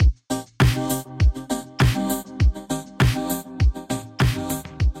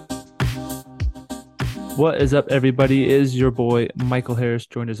What is up, everybody? It is your boy Michael Harris,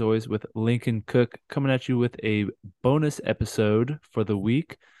 joined as always with Lincoln Cook, coming at you with a bonus episode for the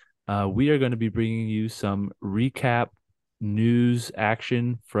week. We are going to be bringing you some recap news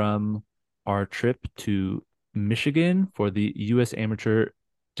action from our trip to Michigan for the U.S. Amateur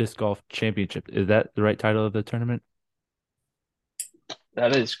Disc Golf Championship. Is that the right title of the tournament?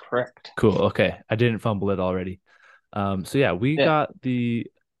 That is correct. Cool. Okay, I didn't fumble it already. So yeah, Yeah,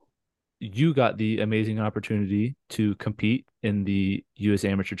 you got the amazing opportunity to compete in the U.S.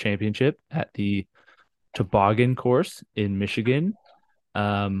 Amateur Championship at the Toboggan course in Michigan.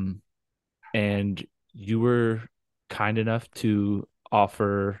 Um, and you were kind enough to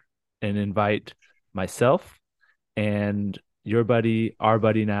offer and invite myself and your buddy, our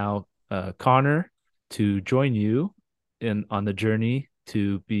buddy now, Connor, to join you in on the journey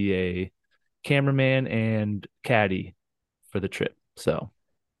to be a cameraman and caddy for the trip. So,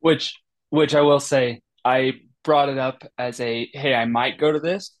 which which I will say, I brought it up as a hey, I might go to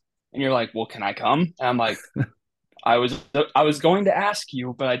this, and you're like, well, can I come? And I'm like, I was going to ask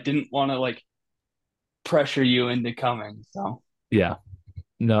you, but I didn't want to like pressure you into coming. So yeah,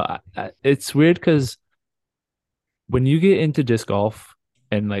 no, it's weird because when you get into disc golf,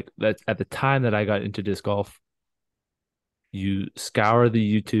 and like that at the time that I got into disc golf, you scour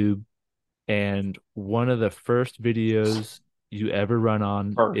the YouTube, and one of the first videos you ever run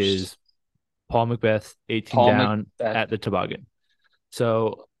on first, is Paul Macbeth's 18 Paul down Macbeth. at the Toboggan.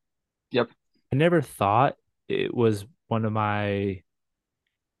 So Yep. I never thought it was one of my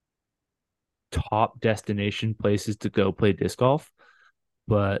top destination places to go play disc golf.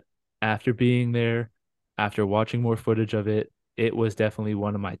 But after being there, after watching more footage of it, it was definitely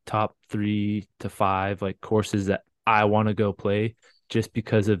one of my top 3 to 5 like courses that I want to go play just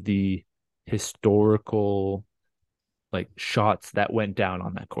because of the historical like shots that went down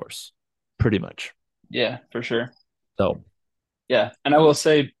on that course, pretty much. Yeah, for sure. So Yeah, and I will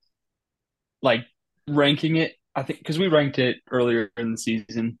say, like ranking it, I think because we ranked it earlier in the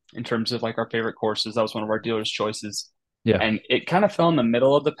season in terms of like our favorite courses. That was one of our dealers' choices, yeah. and it kind of fell in the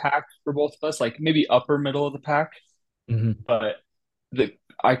middle of the pack for both of us, like maybe upper middle of the pack. Hmm. But the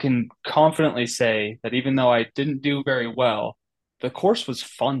I can confidently say that even though I didn't do very well, the course was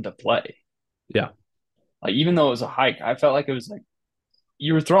fun to play. Yeah. Like even though it was a hike, I felt like it was like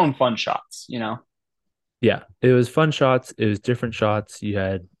you were throwing fun shots, you know? Yeah. It was fun shots. It was different shots. You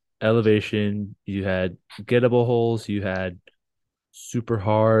had elevation, you had gettable holes, you had super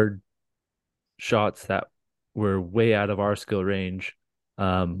hard shots that were way out of our skill range.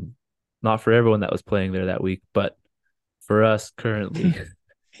 Um, Not for everyone that was playing there that week, but for us currently,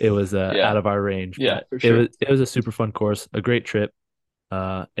 it was out Yeah, of our range. yeah, But for it sure. was a super fun course, a great trip,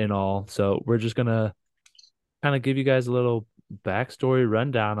 in all. So we're just gonna kind of give you guys a little backstory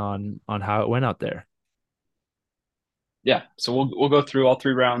rundown on how it went out there. Yeah, so we'll go through all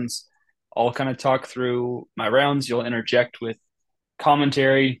three rounds. I'll kind of talk through my rounds. You'll interject with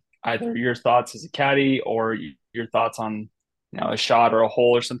commentary, either your thoughts as a caddy or your thoughts on a shot or a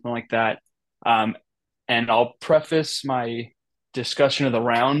hole or something like that. Um, and I'll preface my discussion of the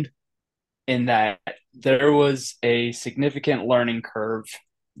round in that there was a significant learning curve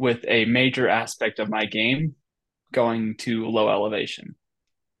with a major aspect of my game going to low elevation,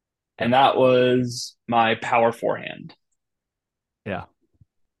 Yeah. and that was my power forehand Yeah.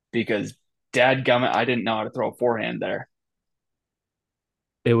 because dadgummit, I didn't know how to throw a forehand there.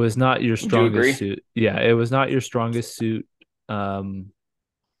 It was not your Would you strongest agree? suit. Yeah, it was not your strongest suit. Um,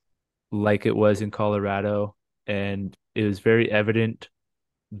 like it was in Colorado, and it was very evident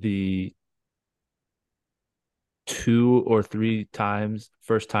the 2 or 3 times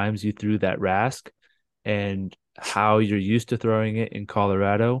first times you threw that rask and how you're used to throwing it in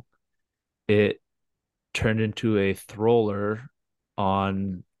Colorado, it turned into a thrower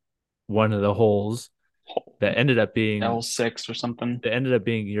on one of the holes that ended up being L6 or something that ended up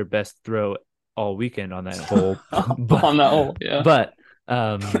being your best throw all weekend on that hole. but on that hole. Yeah, but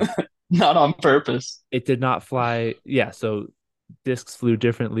um not on purpose. it did not fly. Yeah, so discs flew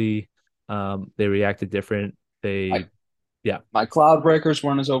differently. They reacted different. My They Yeah. my cloud breakers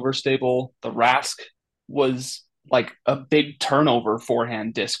weren't as overstable. The Rask was like a big turnover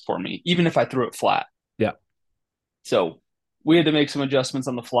forehand disc for me, even if I threw it flat. Yeah. So we had to make some adjustments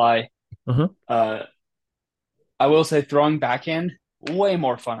on the fly. Uh-huh. Uh, I will say throwing backhand way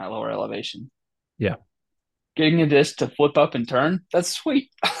more fun at lower elevation. Yeah. Getting a disc to flip up and turn, that's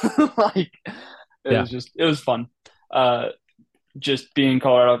sweet. Like Yeah. it was fun. Uh, just being in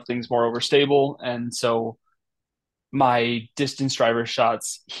Colorado, things more overstable, and so my distance driver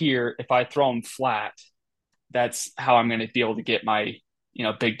shots here, if I throw them flat, that's how I'm going to be able to get my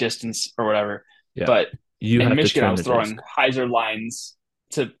big distance or whatever. Yeah. But You In have to Michigan, turn the disc. I was throwing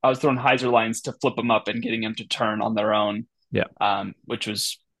hyzer lines to flip them up and getting them to turn on their own, Yeah. which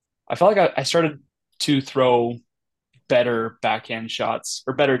was I felt like I started to throw better backhand shots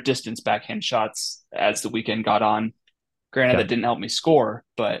or better distance backhand shots as the weekend got on. Granted, Yeah. that didn't help me score,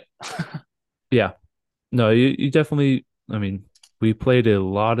 but Yeah. No, you definitely, I mean, we played a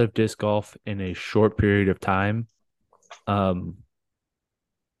lot of disc golf in a short period of time. Um,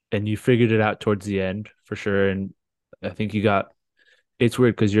 and you figured it out towards the end for sure. And I think it's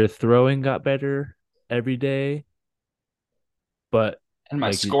weird because your throwing got better every day, but and my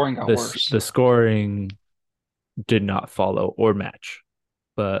like scoring got the worse. scoring did not follow or match.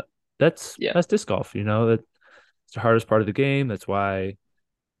 But Yeah, that's disc golf, that's the hardest part of the game. That's why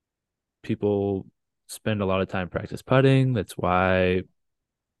people spend a lot of time practice putting. That's why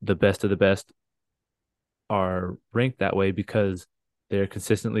the best of the best are ranked that way because they're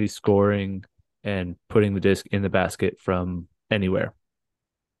consistently scoring and putting the disc in the basket from anywhere.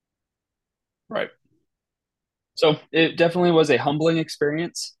 right. So it definitely was a humbling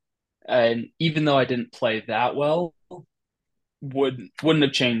experience. And even though I didn't play that well, wouldn't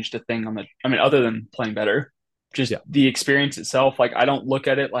have changed a thing on the. I mean, other than playing better, just Yeah. the experience itself. Like I don't look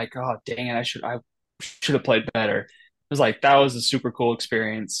at it like, oh dang it, I should have played better. It was like that was a super cool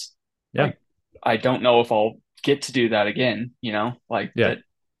experience. Yeah. Like I don't know if I'll get to do that again. Like Yeah. that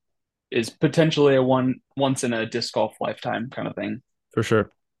is potentially a once in a disc golf lifetime kind of thing. For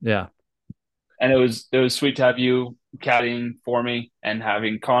sure. Yeah. And it was sweet to have you caddying for me and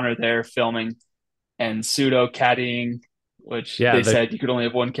having Connor there filming and pseudo caddying, which Yeah. they said you could only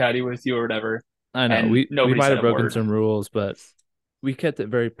have one caddy with you or whatever, I know and we nobody might said have a broken word. some rules, but we kept it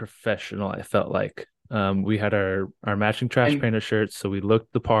very professional. I felt like we had our matching trash And painter shirts, so we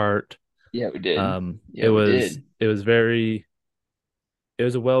looked the part. yeah, we did. It Yeah, we was did. it was very it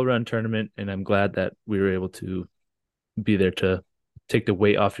was a well run tournament, and I'm glad that we were able to be there to take the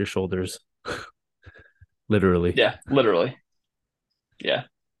weight off your shoulders, literally. Yeah, literally. Yeah.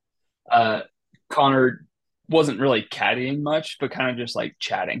 Uh, Connor wasn't really caddying much, but kind of just like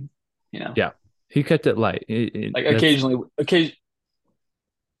chatting. You know, Yeah, he kept it light. like That's occasion.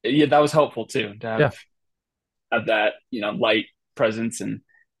 Yeah, that was helpful too to yeah, have that light presence, and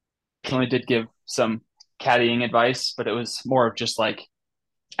only did give some caddying advice, but it was more of just like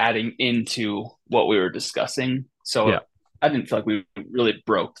adding into what we were discussing. So yeah. I didn't feel like we really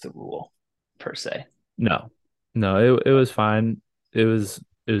broke the rule per se. No, no, it was fine. It was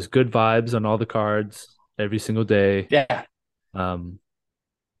good vibes on all the cards every single day. Yeah, Um,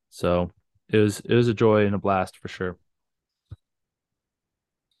 so it was a joy and a blast for sure.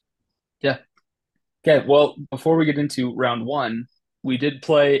 yeah. Okay, well, before we get into round one, we did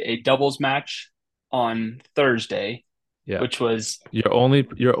play a doubles match on Thursday, Yeah, which was your I'm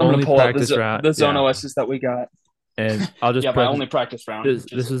gonna only pull up practice round. the zone Yeah, OSs that we got. and I'll just Yeah, my preface only practice round, this.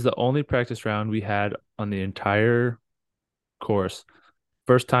 which This is is the only practice round we had on the entire course.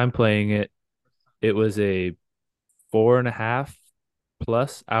 First time playing it. It was a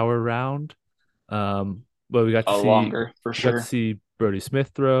 4.5+ hour round. But we got to a see longer for we got to sure. see Brody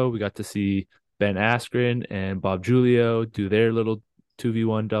Smith throw. We got to see Ben Askren and Bob Julio do their little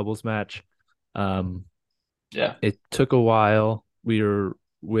 2v1 doubles match. Um, Yeah, it took a while. We were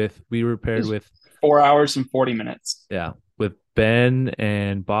it paired was with 4 hours and 40 minutes. yeah with Ben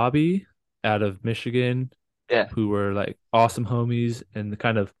and Bobby out of Michigan, Yeah, who were like awesome homies and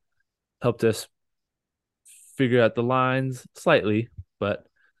kind of helped us figure out the lines slightly. But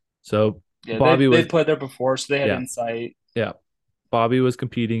so yeah, Bobby was they'd played there before, so they had yeah insight. yeah Bobby was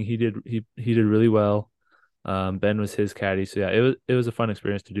competing. He did really well. Ben was his caddy. So yeah, it was a fun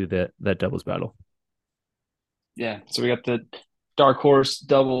experience to do that doubles battle. Yeah, so we got the dark horse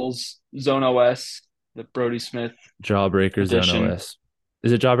doubles zone OS, the Brody Smith Jawbreaker Zone edition, OS.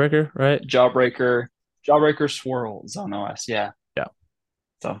 Is it Jawbreaker, right? jawbreaker, jawbreaker swirl zone OS. Yeah, Yeah.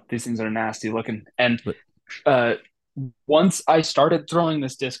 so these things are nasty looking. And But uh, once I started throwing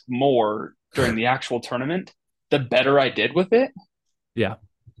this disc more during the actual tournament, the better I did with it yeah.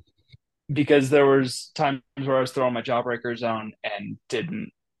 because there was times where I was throwing my jawbreaker zone and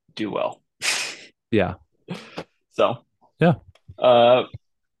didn't do well. Yeah. So, Yeah. uh,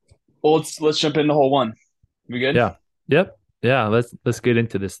 well, let's jump into hole one. We good? Yeah. Yep. Yeah. Let's get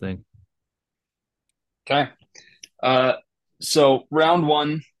into this thing. Okay. Uh, so round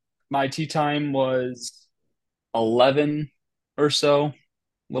one, my tee time was 11 or so, a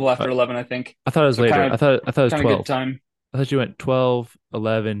little I, after 11, I think. I thought it was So later. I thought it was kind of good 12. time. I thought you went 12,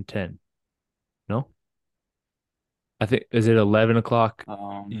 11, 10. No? I think is it 11 o'clock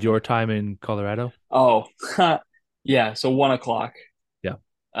Man. your time in Colorado? Oh, yeah. So 1 o'clock Yeah.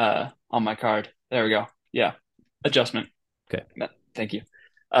 on my card. There we go. Yeah, adjustment. Okay. Thank you.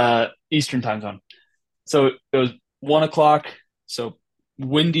 Eastern time zone. So it was 1 o'clock. So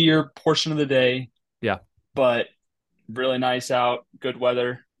windier portion of the day, Yeah. but really nice out. Good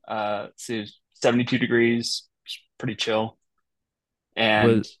weather. So it was 72 degrees. Pretty chill. Was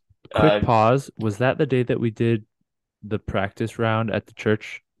And quick uh, pause. Was that the day that we did the practice round at the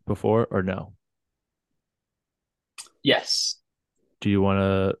church before or no? yes, Do you want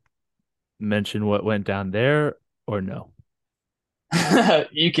to mention what went down there or no?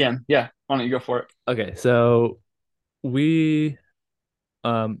 you can. Yeah. Why don't you go for it? Okay, so we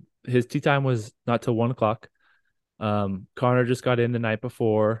his tea time was not till 1 o'clock. Connor just got in the night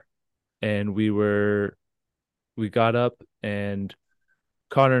before and we got up and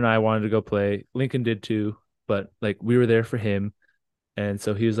Connor and I wanted to go play. Lincoln did too, but like we were there for him. And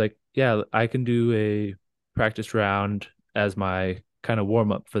so he was like, yeah, I can do a practice round as my kind of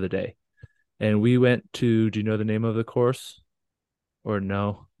warm up for the day. And we went to, do you know the name of the course or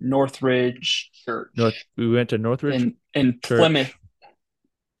no? Northridge Church We went to Northridge in Plymouth. Church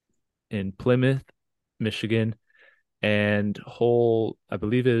in Plymouth, Michigan, and I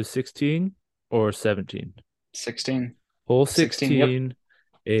believe it was 16 or 17. 16. Hole 16. Yep. 16,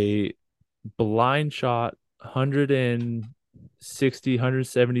 a blind shot, 160,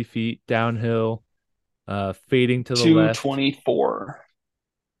 170 feet downhill, fading to the left. 224.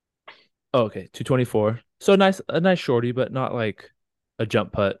 Oh, okay, 224. So a nice shorty, but not like a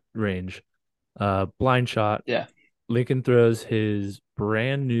jump putt range. Blind shot. Yeah. Lincoln throws his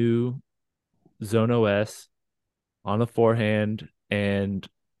brand new Zone OS on the forehand, and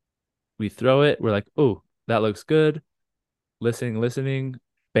we throw it. We're like, oh, that looks good. Listening.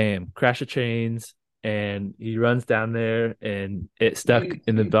 Bam, crash of chains, and he runs down there, and it stuck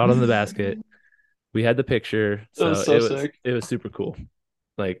in the bottom of the basket. We had the picture, That so was so sick. it was super cool.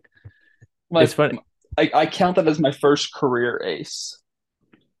 Like it's My, funny. I count that as my first career ace.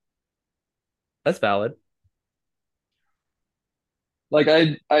 That's valid. Like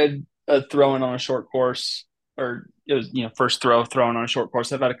I had a throwing on a short course, or it was first throwing on a short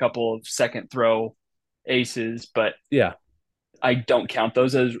course. I've had a couple of second throw aces, but Yeah. I don't count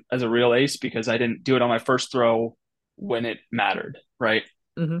those as a real ace because I didn't do it on my first throw when it mattered, right?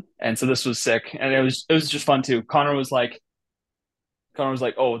 Hmm. And so this was sick, and it was just fun too. Connor was like,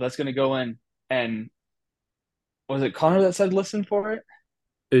 "Oh, that's gonna go in," and was it Connor that said listen for it,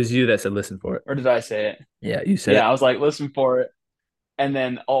 It was you that said listen for it. or did I say it? Yeah, you said Yeah, it. I was like, listen for it. And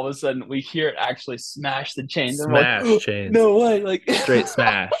then all of a sudden we hear it actually smash the chains. And we're like, Smash oh, chains. no way. Like Straight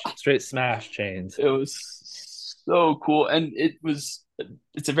smash chains. it was so cool. And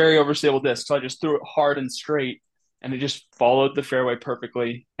it's a very overstable disc. So I just threw it hard and straight and it just followed the fairway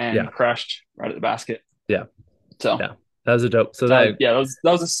perfectly and Yeah. crashed right at the basket. Yeah. So Yeah. That was a dope. So that that yeah,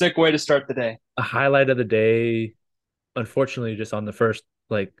 that was a sick way to start the day. a highlight of the day, unfortunately, just on the first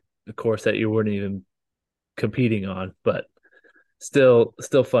like the course that you weren't even competing on, but still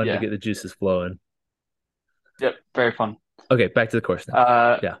fun to Yeah. get the juices flowing. Yep. Very fun. Okay, back to the course now.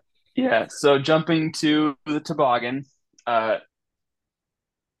 Uh Yeah. yeah. So jumping to the toboggan, uh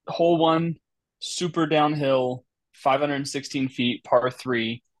hole one, super downhill, 516 feet, par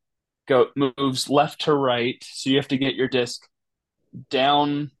three, moves left to right. So you have to get your disc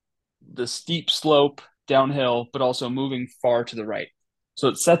down the steep slope downhill, but also moving far to the right. So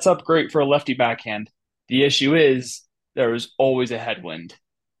it sets up great for a lefty backhand. The issue is there is always a headwind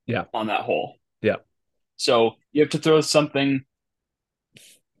Yeah. on that hole. Yeah. So you have to throw something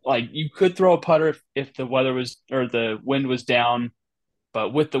like you could throw a putter if the weather was or the wind was down,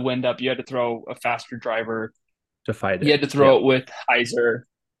 but with the wind up, you had to throw a faster driver. To fight You it. had to Yeah. throw it with hyzer,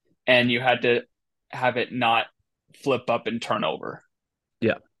 and you had to have it not flip up and turn over.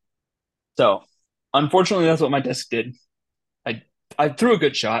 Yeah. So, unfortunately, that's what my disc did. I I threw a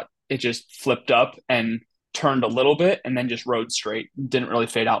good shot. It just flipped up and turned a little bit, and then just rode straight. Didn't really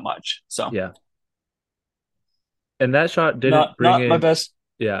fade out much. So, Yeah. And that shot didn't bring not my in, best.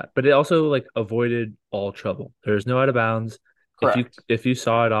 yeah, but it also like avoided all trouble. There's no out of bounds. Correct. If you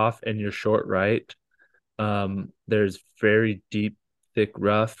saw it off in your short right, there's very deep, thick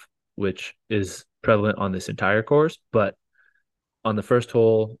rough, which is prevalent on this entire course. But on the first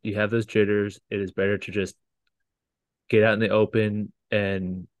hole, you have those jitters. It is better to just get out in the open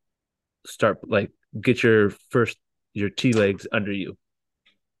and start like get your T legs under you.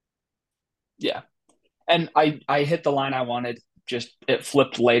 Yeah, and I hit the line I wanted. Just it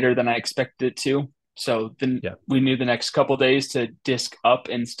flipped later than I expected it to. So then Yeah. we knew the next couple days to disc up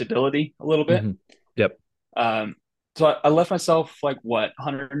in stability a little bit. Hmm. Yep. Um, so I left myself like what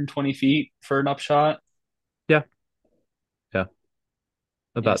 120 feet for an upshot. Yeah. Yeah.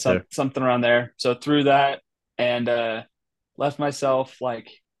 Yeah, About there. something around there. So threw that and left myself like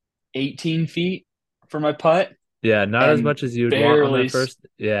 18 feet for my putt Yeah, not as and much as you would want on barely, that first.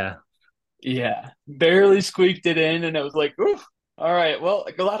 Yeah. yeah, barely squeaked it in. And it was like, oof, all right, well,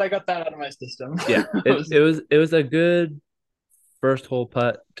 glad I got that out of my system. Yeah. It It was, it was it was a good first hole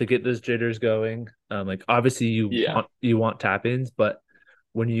putt to get those jitters going. Like obviously yeah, you want tap ins, but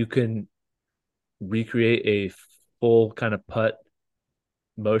when you can recreate a full kind of putt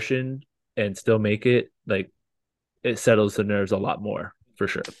motion and still make it, like it settles the nerves a lot more for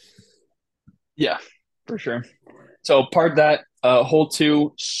sure. yeah, for sure. So part that hole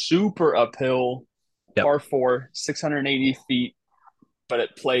two, super uphill, Yep. par four, 680 feet, but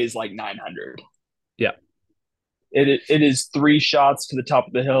it plays like 900. Yeah. It is three shots to the top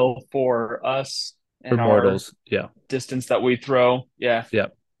of the hill for us For and our mortals. Yeah. distance that we throw. Yeah.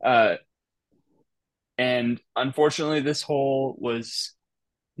 Yep. Uh, and unfortunately, this hole was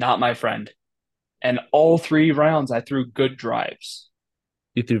not my friend. And all three rounds, I threw good drives.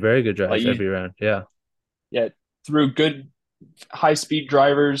 You threw very good Like drives you, every round. Yeah. yeah, threw good high speed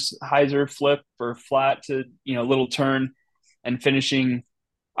drivers, hyzer flip or flat to little turn, and finishing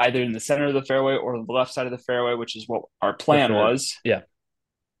either in the center of the fairway or the left side of the fairway, which is what our plan Preferred. was. Yeah.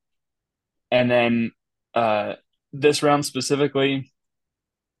 And then uh, this round specifically,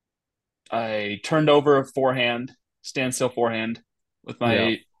 I turned over a forehand, standstill forehand with Yeah.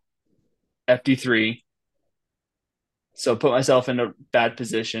 my FD3. So put myself in a bad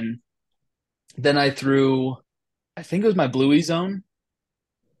position. Then I threw, I think it was my bluey zone.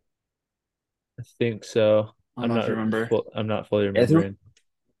 I think so. I don't know if you remember. I'm not fully Yeah, remembering.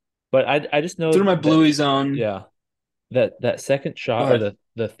 But I just through know my that bluey zone. yeah, that second Go shot or ahead.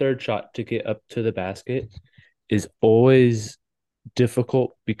 the third shot to get up to the basket is always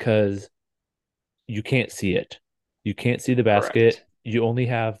difficult because you can't see it. You can't see the basket. Correct. You only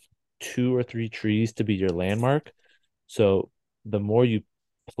have two or three trees to be your landmark. So the more you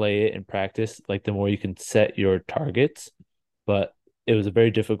play it and practice, like the more you can set your targets. But it was a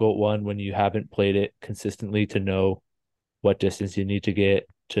very difficult one when you haven't played it consistently to know what distance you need to get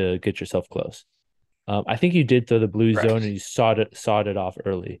yourself close. I think you did throw the blue zone and Correct. you sawed it off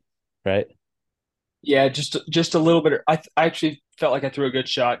early, right? Yeah, just a little bit. I actually felt like I threw a good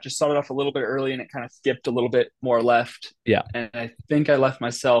shot. Just started off a little bit early, and it kind of skipped a little bit more left. Yeah, And I think I left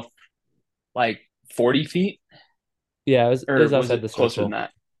myself like 40 feet, yeah. It or was was outside the it closer than circle.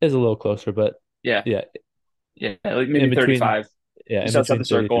 that? It was a little closer, but Yeah, yeah, yeah, like in maybe between, 35, yeah, in just outside between the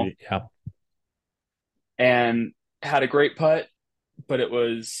circle, 33. Yeah, and had a great putt, but it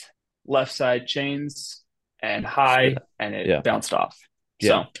was left side chains and high, and it yeah, bounced off.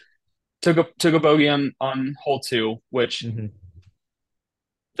 yeah. So took a bogey on hole two, which Hmm.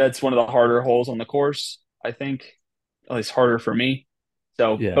 that's one of the harder holes on the course. I think, at least harder for me.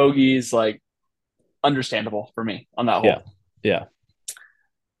 So Yeah, bogey is like understandable for me on that yeah, hole. yeah.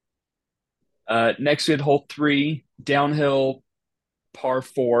 Next we had hole three, downhill par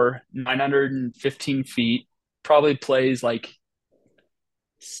four, 915 feet. Probably plays like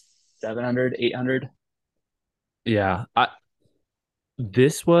 700, 800, Yeah.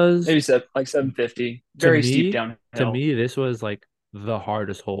 This was maybe like 750. to Very steep me, to downhill. me, this was like the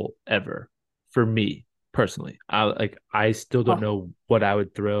hardest hole ever for me personally. I still don't Huh. know what I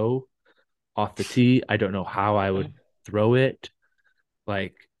would throw off the tee. I don't know how I would throw it.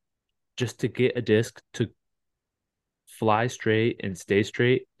 Like just to get a disc to fly straight and stay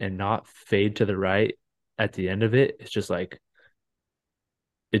straight and not fade to the right at the end of it, it's just like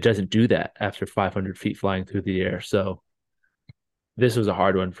it doesn't do that after 500 feet flying through the air. So this was a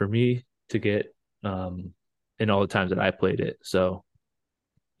hard one for me to get in all the times that I played it. So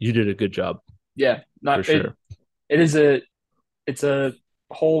you did a good job Yeah, for not sure. it is a it's a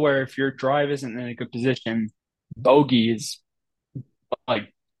hole where if your drive isn't in a good position, bogey is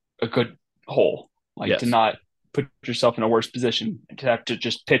like a good hole. Like to Yes. not put yourself in a worse position to have to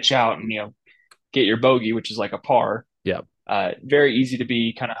just pitch out and get your bogey, which is like a par. Yeah. Very easy to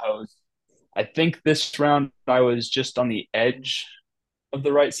be kind of hosed. I think this round I was just on the edge of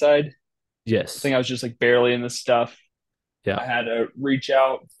the right side. I Yes. think I was just like barely in the stuff. Yeah. I had a reach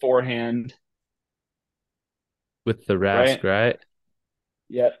out forehand, With the Rask, right? right?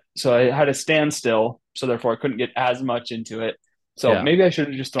 Yeah. So I had a standstill, so therefore I couldn't get as much into it. So Yeah. maybe I should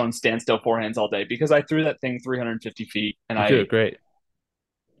have just thrown standstill forehands all day because I threw that thing 350 feet and You threw I it great.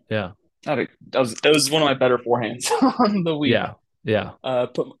 Yeah. had a, that was one of my better forehands on the week. Yeah. Yeah.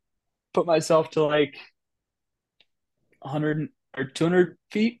 Put myself to like 100 or 200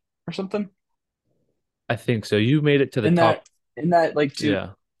 feet or something I think so. You made it to the in top. that like two. Yeah.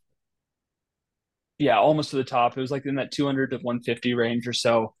 yeah, almost to the top. It was like in that 200 to 150 range or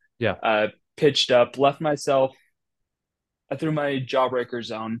so. Yeah. Uh, Pitched up, left myself. I threw my jawbreaker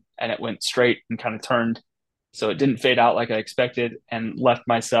zone and it went straight and kind of turned. So it didn't fade out like I expected and left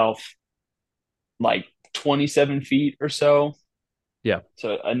myself like 27 feet or so. Yeah.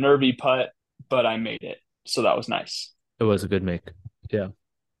 So a nervy putt, but I made it. So that was nice, It was a good make. Yeah. Which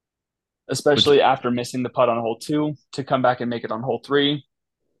especially after missing the putt on hole two to come back and make it on hole three.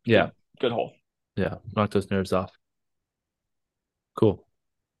 yeah. Good, good hole. Yeah. Knocked those nerves off. Cool.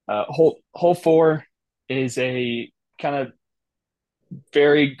 Hole four is a kind of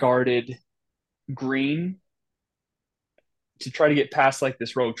very guarded green to try to get past like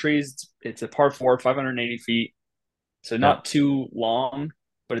this row of trees. It's a par four, 580 feet. So Yeah. not too long,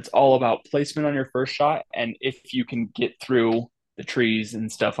 but it's all about placement on your first shot and if you can get through the trees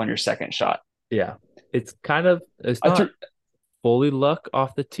and stuff on your second shot. Yeah. It's I threw not fully luck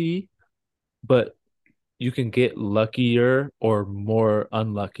off the tee, but you can get luckier or more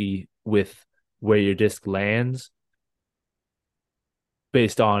unlucky with where your disc lands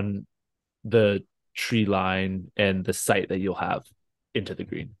based on the tree line and the sight that you'll have into the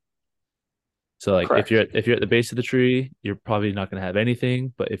green. So like correct. if you're at the base of the tree, you're probably not going to have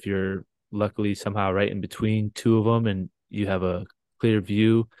anything, but if you're luckily somehow right in between two of them and you have a clear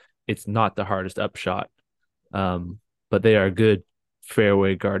view, it's not the hardest upshot. But they are good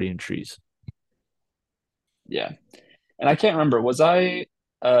fairway guardian trees. Yeah. And I can't remember, was I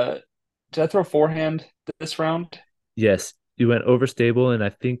did I throw forehand this round? Yes, you went overstable, and I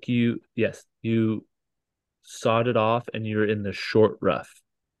think you sawed it off, and you're in the short rough,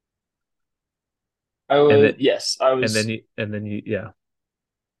 I and was then yes, yeah,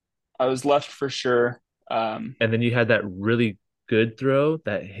 I was left for sure. and then you had that really good throw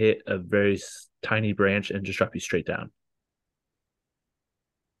that hit a very tiny branch and just dropped you straight down.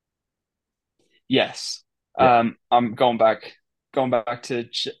 Yes. Yeah, I'm going back to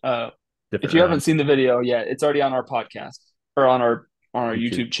if different you haven't round. seen the video yet, it's already on our podcast or on our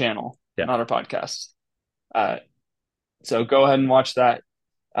YouTube. YouTube channel, Yeah, not our podcast. Uh, so go ahead and watch that.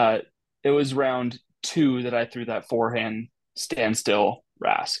 Uh, it was round two that I threw that forehand standstill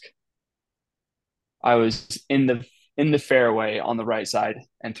Rask. I was in the fairway on the right side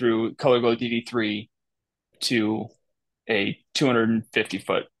and threw Color Glow DD3 to a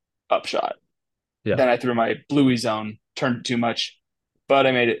 250-foot upshot. yeah, Then I threw my bluey zone, turned it too much, but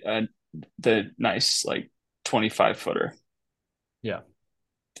I made it the nice like 25 footer. yeah,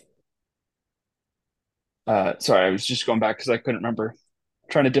 Sorry, I was just going back because I couldn't remember.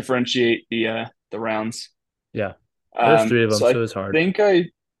 Trying to differentiate the rounds. yeah. There's three of them, So so it's hard. think I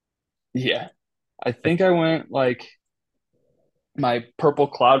yeah, I I, think I went like my purple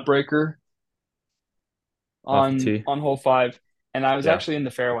cloud breaker off the tee. on hole five, and I was Yeah, actually in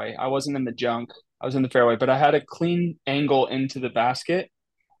the fairway. I wasn't in the junk. I was in the fairway, but I had a clean angle into the basket,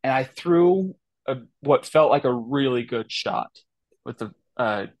 and I threw what felt like a really good shot with the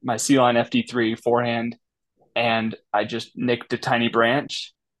my C line FD3 forehand, and I just nicked a tiny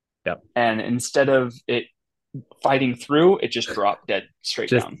branch, yeah. and instead of it fighting through, it just dropped dead straight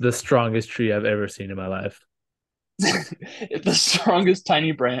Just down. the strongest tree I've ever seen in my life. It's the strongest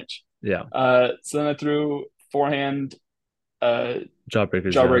tiny branch. Yeah, So then I threw forehand uh,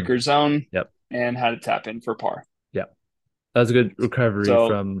 jawbreaker zone. jawbreaker zone Yep, and had to tap in for par. yeah. That was a good recovery So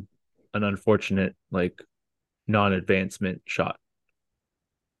from an unfortunate like non-advancement shot.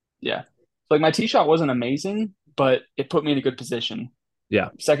 yeah, like my tee shot wasn't amazing, but it put me in a good position. Yeah,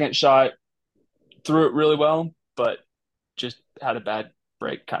 Second shot, threw it really well, but just had a bad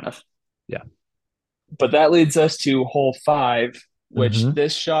break kind of. yeah. But that leads us to hole five, which Mm-hmm.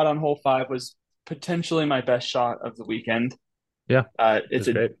 this shot on hole five was potentially my best shot of the weekend. Yeah, It's that's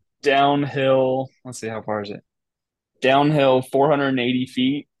a great. downhill. Let's see, how far is it? Downhill 480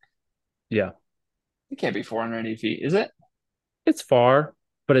 feet. Yeah, It can't be 480 feet, is it? it's far,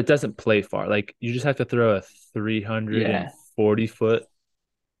 but it doesn't play far. Like you just have to throw a 340 Yeah. foot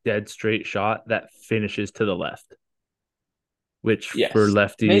dead straight shot that finishes to the left, which for Yes.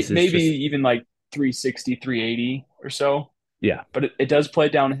 lefties is Maybe just even like 360, 380 or so. yeah, But it does play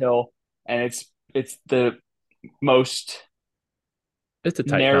downhill, and it's the most it's a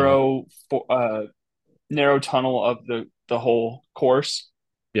tight tunnel. narrow narrow tunnel of the whole course.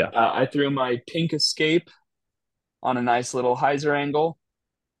 Yeah, I threw my pink escape on a nice little hyzer angle.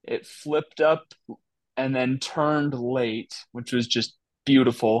 It flipped up and then turned late, which was just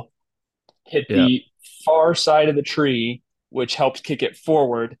beautiful. Hit yeah, the far side of the tree, which helped kick it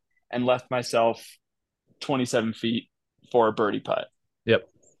forward, and left myself 27 feet for a birdie putt, yep.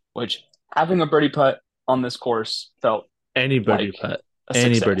 which having a birdie putt on this course felt Any birdie like putt, a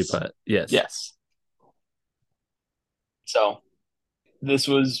any birdie success. putt. Yes, Yes. So this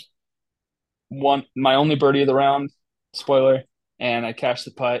was my only birdie of the round, spoiler, and I cashed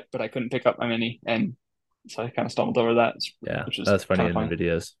the putt, but I couldn't pick up my mini, and so I kind of stumbled over that, Yeah, which was that's funny kind of in the funny.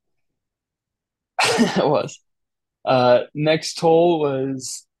 videos. It was. Next hole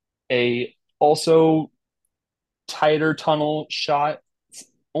was a also tighter tunnel shot. It's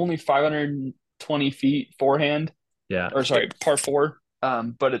only 520 feet forehand, Yeah. or sorry, par four.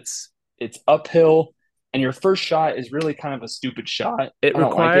 But it's uphill, and your first shot is really kind of a stupid shot. It I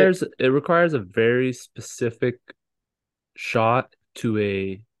don't like it. requires a very specific shot to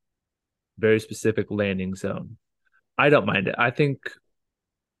a very specific landing zone. I don't mind it. I think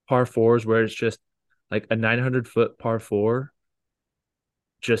par fours where it's just like a 900-foot par four,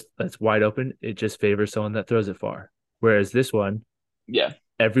 just that's wide open. It just favors someone that throws it far. Whereas this one, Yeah.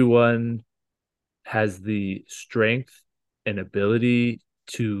 everyone has the strength and ability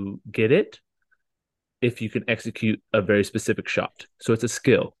to get it if you can execute a very specific shot. So it's a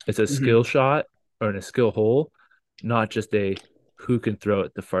skill. It's a skill Mhm. shot or in a skill hole, not just a who can throw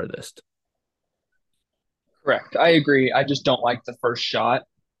it the farthest. Correct. I agree. I just don't like the first shot.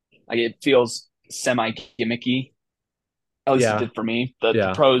 Like it feels semi gimmicky. At least it Yeah, did for me. The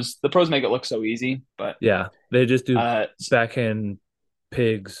yeah, pros make it look so easy, but yeah. They just do uh backhand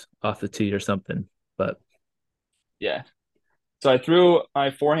pigs off the tee or something. But yeah. So I threw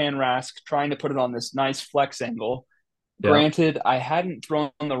my forehand rask trying to put it on this nice flex angle. yeah, Granted, I hadn't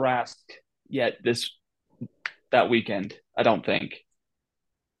thrown the rask yet this that weekend, I don't think.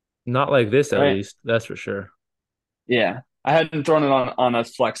 not like this at Right? least. That's for sure. Yeah. I hadn't thrown it on a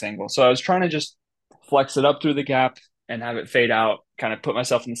flex angle. So I was trying to just flex it up through the gap and have it fade out, kind of put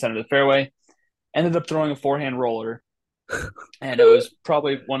myself in the center of the fairway. Ended up throwing a forehand roller, and it was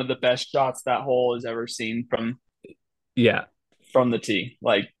probably one of the best shots that hole has ever seen Yeah. from the tee.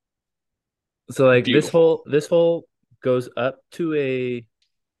 Like So like beautiful. this hole goes up to a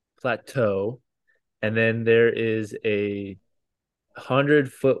plateau, and then there is a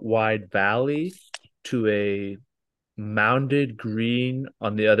 100-foot wide valley to a mounded green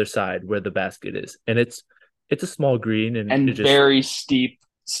on the other side where the basket is. And it's a small green and it And just very steep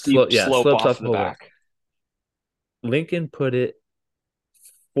slope slopes off off of the the whole way. back. Lincoln put it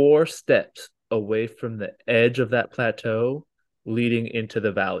 4 steps away from the edge of that plateau leading into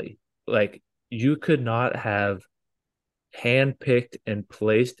the valley. Like you could not have handpicked and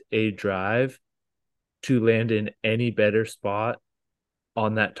placed a drive to land in any better spot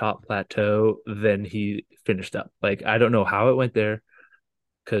on that top plateau than he finished up. Like I don't know how it went there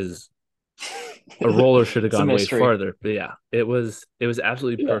because a roller should have It's a gone way mystery. farther. But yeah, it was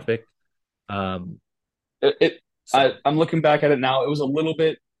absolutely Yeah. perfect. Um, It, it so I'm looking back at it now. It was a little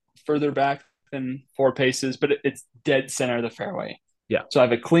bit further back than 4 paces, but it's dead center of the fairway. yeah, So I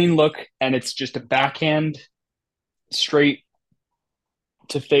have a clean look, and it's just a backhand straight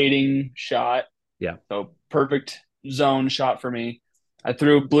to fading shot. yeah, So perfect zone shot for me. I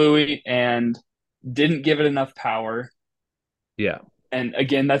threw bluey and didn't give it enough power. yeah, And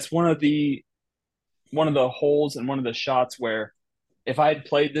again, that's one of the holes and one of the shots where if I had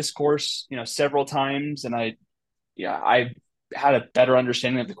played this course, several times and I had a better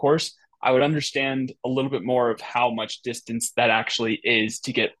understanding of the course, I would understand a little bit more of how much distance that actually is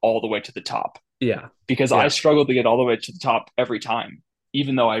to get all the way to the top. yeah, Because I yeah, struggled to get all the way to the top every time,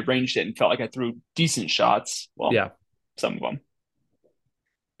 even though I ranged it and felt like I threw decent shots. Well, yeah, some of them.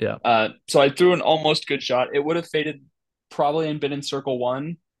 yeah, So I threw an almost good shot. It would have faded probably and been in circle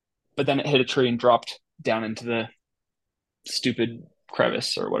one, but then it hit a tree and dropped down into the stupid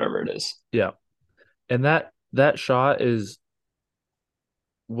crevice or whatever it is. yeah. And that shot is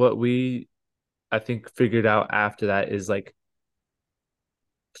what we I think figured out after that is like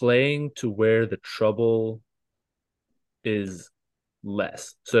playing to where the trouble is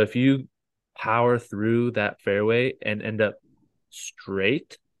less. So if you power through that fairway and end up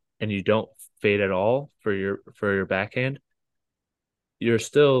straight and you don't fade at all for your backhand, you're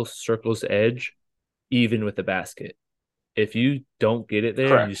still circle's edge even with the basket. If you don't get it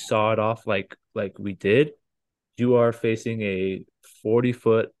there and you Correct. saw it off like we did, you are facing a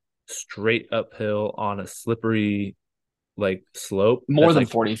 40-foot straight uphill on a slippery like slope More that's than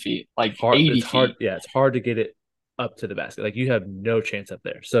like 40 feet, like hard 80 it's hard feet. yeah it's hard to get it up to the basket. Like you have no chance up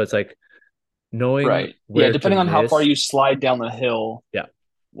there, so it's like knowing Right. Yeah. where to Depending on how far miss. you slide down the hill Yeah,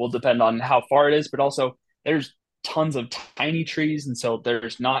 will depend on how far it is, but also there's tons of tiny trees. And so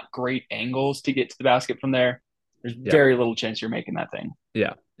there's not great angles to get to the basket from there. There's yeah, very little chance you're making that thing.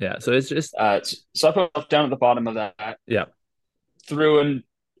 yeah, yeah, so it's just So I put myself down at the bottom of that, yeah, threw in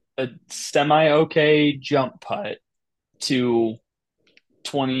a semi okay jump putt to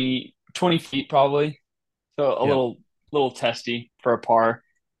 20 feet probably. So a yeah, little little testy for a par,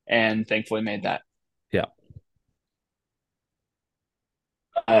 and thankfully made that. Yeah.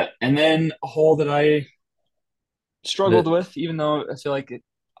 And then a hole that I struggled The with, even though I feel like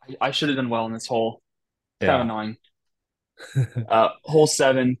I should have done well in this hole. It's kind of yeah. annoying. Hole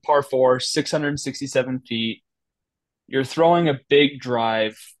seven, par four, 667 feet. You're throwing a big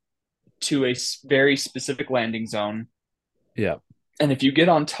drive to a very specific landing zone. Yeah. And if you get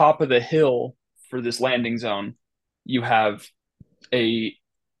on top of the hill for this landing zone, you have a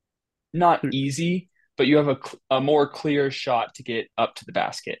not easy, but you have a more clear shot to get up to the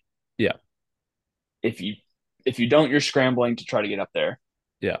basket. Yeah. If you if you don't, you're scrambling to try to get up there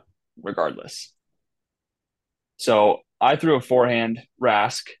Yeah. regardless. So I threw a forehand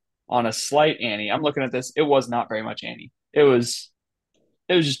Rask on a slight ante. I'm looking at this. It was not very much ante. It was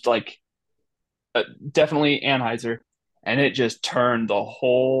just like definitely Anheuser, and it just turned the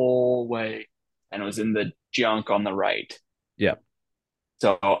whole way and was in the junk on the right. Yeah.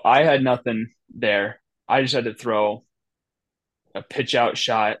 So I had nothing there. I just had to throw a pitch out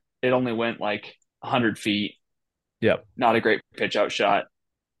shot. It only went like 100 feet. Yeah. Not a great pitch out shot.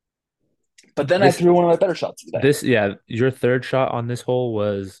 But then I This threw one of my better shots of the day. this yeah, your third shot on this hole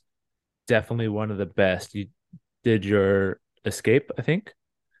was definitely one of the best. You did your escape, I think.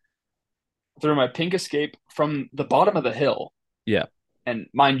 Threw my pink escape from the bottom of the hill. Yeah. And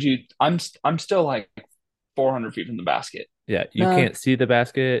mind you, I'm still like 400 feet from the basket. Yeah. You Nah, can't see the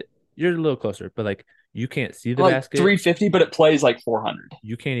basket. You're a little closer, but like you can't see I'm the like basket. 350, but it plays like 400.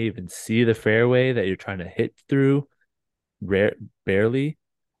 You can't even see the fairway that you're trying to hit through, rare barely.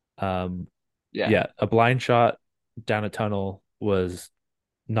 Um, Yeah, yeah, a blind shot down a tunnel was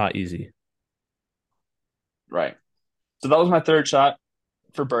not easy. right. So that was my third shot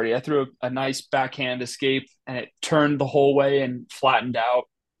for birdie. I threw a nice backhand escape, and it turned the whole way and flattened out.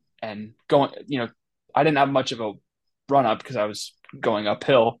 And going, I didn't have much of a run up because I was going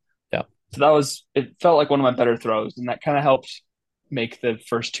uphill. Yeah. So it felt like one of my better throws, and that kind of helped make the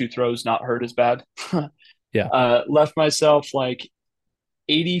first two throws not hurt as bad. Yeah. Left myself like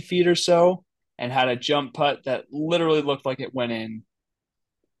 80 feet or so and had a jump putt that literally looked like it went in,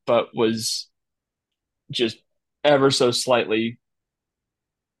 but was just ever so slightly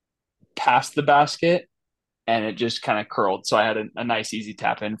past the basket, and it just kind of curled. So I had a nice easy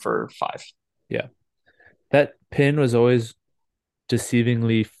tap in for five. Yeah. That pin was always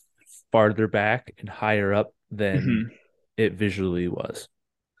deceivingly farther back and higher up than Mm-hmm. it visually was.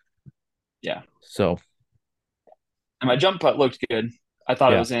 Yeah. So, And my jump putt looked good. I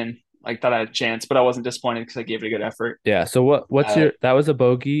thought it yeah. was in. I thought I had a chance, but I wasn't disappointed because I gave it a good effort. Yeah. So what's Uh, your that was a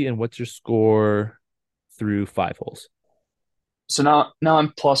bogey and what's your score through five holes? so now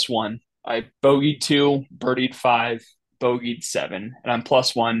I'm plus one. I bogeyed two, birdied five, bogeyed seven, and I'm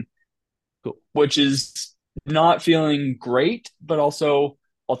plus one, Cool. which is not feeling great, but also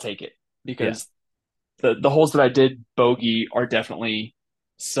I'll take it Yeah. because the holes that I did bogey are definitely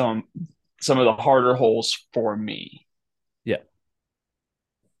some some of the harder holes for me. Yeah.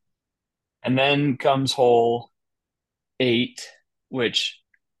 And then comes hole eight, which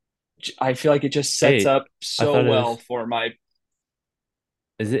I feel like it just sets Eight. up I so thought it well was for my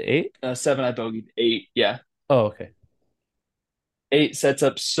is it eight? seven. I bogeyed eight. Yeah, Oh, okay. eight sets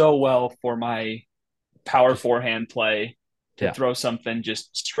up so well for my power Just forehand play to yeah. throw something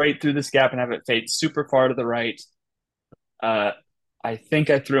just straight through this gap and have it fade super far to the right. Uh, I think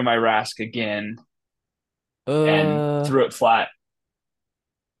I threw my Rask again and Uh, threw it flat,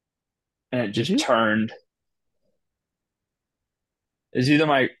 and it did just you? turned. It's either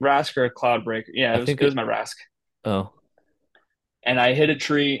my Rask or a Cloud Breaker. Yeah, I it was think it was it my Rask, oh, and I hit a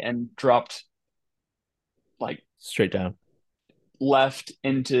tree and dropped like straight down. left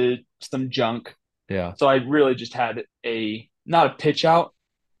into some junk. Yeah. So I really just had a not a pitch out,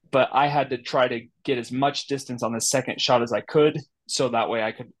 but I had to try to get as much distance on the second shot as I could, so that way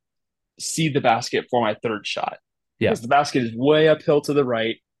I could see the basket for my third shot Yeah. because the basket is way uphill to the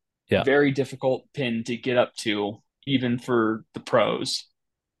right, Yeah. very difficult pin to get up to, even for the pros.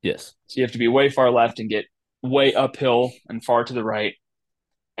 Yes. So you have to be way far left and get way uphill and far to the right.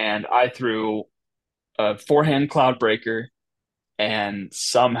 And I threw a forehand cloud breaker and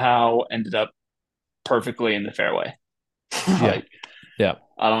somehow ended up perfectly in the fairway. Yeah. Like Yeah.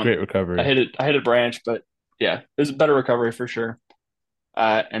 I don't, Great recovery. I hit a branch, but yeah, it was a better recovery for sure.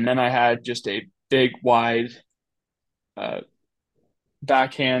 And then I had just a big wide uh,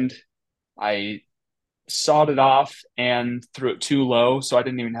 backhand. I sawed it off and threw it too low, so I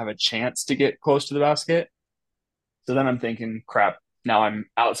didn't even have a chance to get close to the basket. So then I'm thinking, crap, now I'm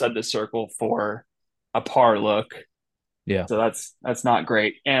outside the circle for a par look. Yeah. So that's not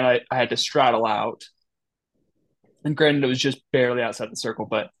great. And I had to straddle out. And granted, it was just barely outside the circle,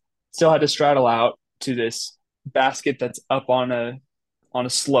 but still had to straddle out to this basket that's up on a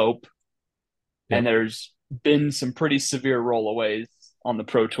slope. And Yep. there's been some pretty severe rollaways on the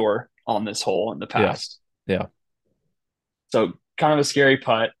Pro Tour on this hole in the Yeah. past. Yeah. So kind of a scary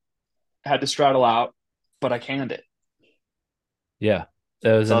putt. Had to straddle out, but I canned it. Yeah.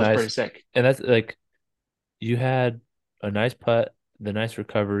 That was So a that was pretty nice, sick. and that's like you had a nice putt, the nice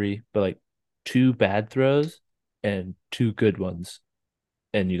recovery, but like two bad throws and two good ones,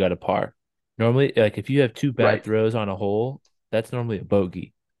 and you got a par. Normally, like if you have two bad Right. throws on a hole, that's normally a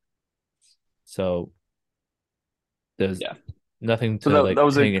bogey. So there's Yeah. nothing So to that like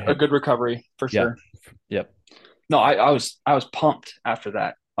was hang your a head. good recovery for Yeah. sure. Yep. No, I was pumped after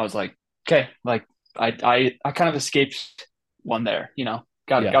that. I was like, okay, like I kind of escaped one there, Yeah,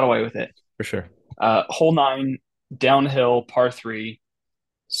 got away with it. for sure. Hole nine, downhill, par three,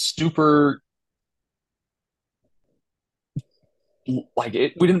 super like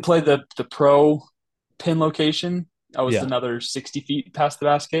it. We didn't play the pro pin location. I was Yeah. another 60 feet past the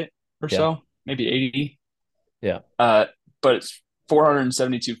basket or Yeah. so, maybe 80. Yeah. Uh, but it's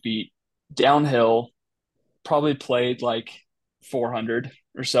 472 feet downhill. Probably played like 400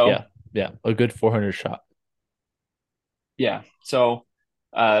 or so. Yeah. Yeah. A good 400 shot. Yeah. So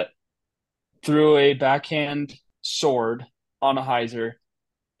uh, threw a backhand sword on a hyzer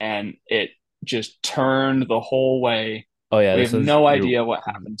and it just turned the whole way. Oh yeah, We this have was no you're idea what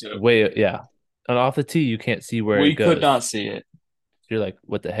happened to it. way yeah. And off the tee, you can't see where it We could not goes. see it. You're like,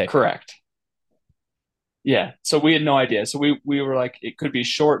 what the heck? Correct. Yeah. So we had no idea. So we were like, it could be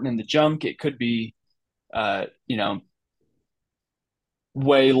short and in the junk. It could be,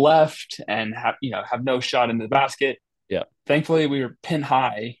 way left and have no shot in the basket. Yeah. Thankfully, we were pin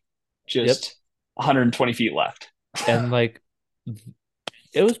high, Yep. just 120 feet left. And like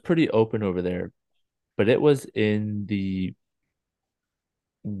it was pretty open over there, but it was in the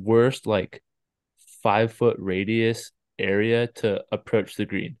worst like 5 foot radius area to approach the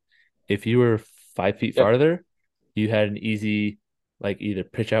green. If you were 5 feet Yep. farther, you had an easy like either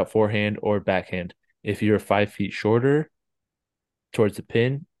pitch out forehand or backhand. If you were 5 feet shorter towards the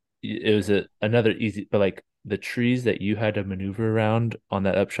pin, it was another easy, but like the trees that you had to maneuver around on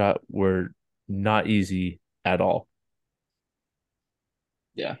that upshot were not easy at all.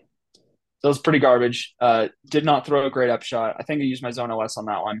 Yeah. So it was pretty garbage. Did not throw a great upshot. I think I used my zone OS on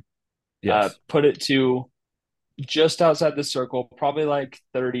that one. Yes. Put it to just outside the circle, probably like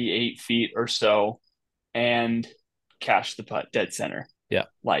 38 feet or so, and cashed the putt dead center. Yeah.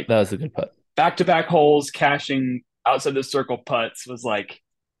 Like That was a good putt. back to back holes, cashing outside the circle putts was like,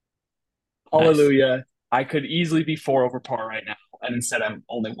 Nice. hallelujah. I could easily be four over par right now. And instead, I'm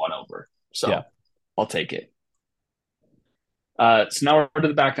only one over. Yeah. So I'll take it. So now we're to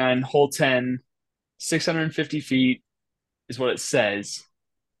the back nine, hole 10, 650 feet is what it says,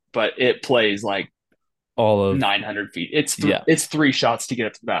 but it plays like All of 900 feet. yeah. It's three shots to get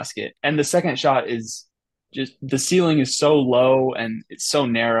up to the basket, and the second shot is just the ceiling is so low and it's so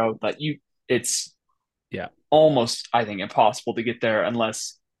narrow that it's Yeah. almost I think impossible to get there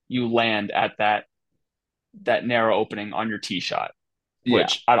unless you land at that narrow opening on your tee shot, Yeah.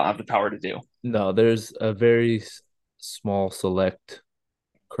 which I don't have the power to do. No, there's a very small select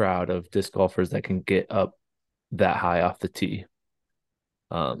crowd of disc golfers that can get up that high off the tee.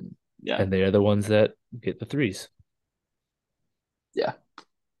 Um, Yeah, and they are the ones that get the threes. yeah.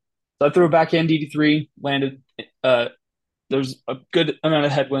 So I threw a backhand DD3, landed. Uh, there's a good amount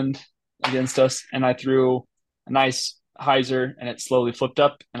of headwind against us, and I threw a nice hyzer, and it slowly flipped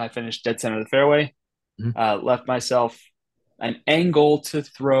up, and I finished dead center of the fairway. Mhm. Left myself an angle to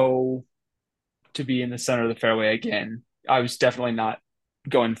throw to be in the center of the fairway again. I was definitely not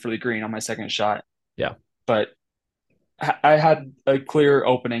going for the green on my second shot, Yeah. but I had a clear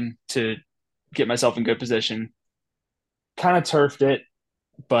opening to get myself in good position. Kind of turfed it,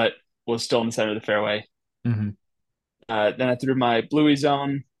 but was still in the center of the fairway. Hmm. Then I threw my bluey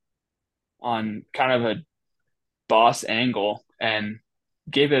zone on kind of a boss angle and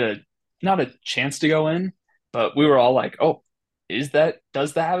gave it a not a chance to go in, but we were all like, "Oh, does that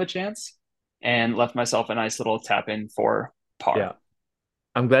have a chance?" And left myself a nice little tap in for Yeah. par.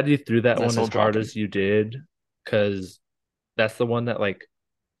 I'm glad you threw that Nice one as little hard drop in. as you did because that's the one that like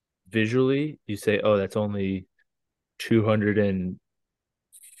visually you say, oh, that's only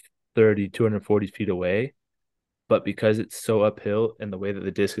 230, 240 feet away. But because it's so uphill and the way that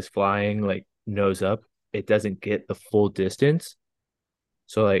the disc is flying, like nose up, it doesn't get the full distance.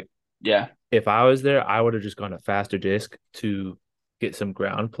 So like Yeah, if I was there, I would have just gone a faster disc to get some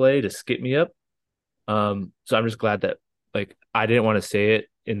ground play to skip me up. So I'm just glad that like I didn't want to say it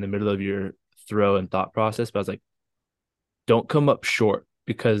in the middle of your throw and thought process, but I was like, don't come up short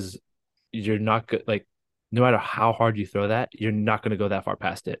because you're not good. Like, no matter how hard you throw that, you're not going to go that far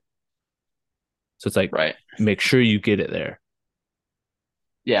past it. So it's like, Right. make sure you get it there.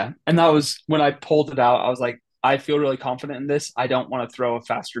 Yeah. And that was when I pulled it out, I was like, I feel really confident in this. I don't want to throw a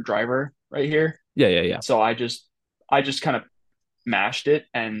faster driver right here. Yeah, yeah, yeah, So I just kind of mashed it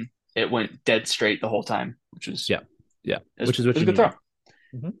and it went dead straight the whole time, which was yeah, yeah. is Which is what was a you good throw.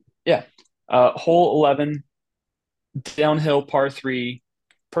 need. Mhm. Yeah. Hole 11, downhill par three,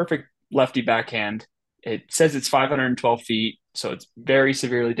 perfect lefty backhand. It says it's 512 feet, so it's very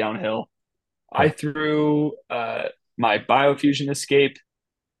severely downhill. I Okay. threw my biofusion escape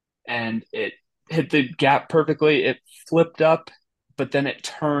and it hit the gap perfectly. It flipped up, but then it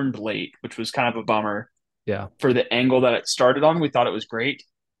turned late, which was kind of a bummer Yeah, for the angle that it started on. We thought it was great,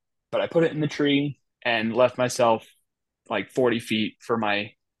 but I put it in the tree and left myself like 40 feet for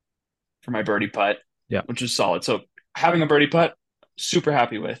my birdie putt, yeah. which was solid. So having a birdie putt, super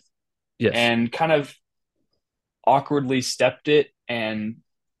happy with, Yes. and kind of awkwardly stepped it. And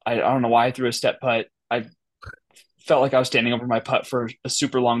I don't know why I threw a step putt. I felt like I was standing over my putt for a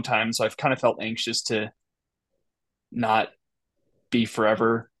super long time. So I've kind of felt anxious to not be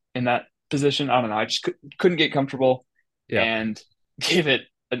forever in that position. I don't know. I just couldn't get comfortable Yeah, and gave it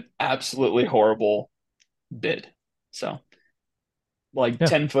an absolutely horrible bid. So like yeah.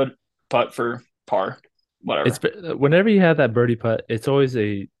 10-foot putt for par, It's whatever. whenever you have that birdie putt, it's always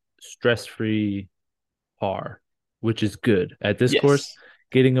a stress-free par, which is good at this course. Yes.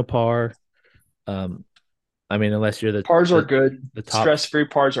 Getting a par, um, I mean, unless you're Pars are good. the top Stress free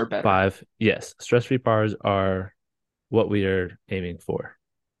pars are better. five, yes, stress-free pars are what we are aiming for.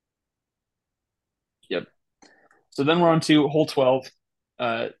 Yep. So then we're on to hole 12,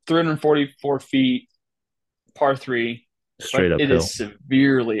 344 feet, par three, but Straight it uphill. is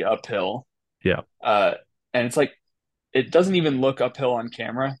severely uphill. Yeah, Uh, and it's like, it doesn't even look uphill on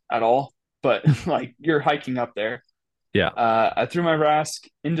camera at all, but like you're hiking up there. yeah, I threw my Rask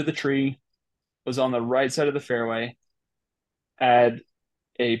into the tree, was on the right side of the fairway, had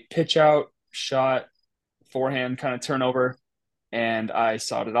a pitch out shot, forehand kind of turnover, and I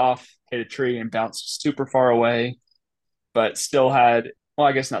sawed it off, hit a tree, and bounced super far away, but still had, well,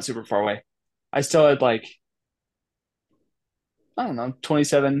 I guess not super far away. I still had like, I don't know,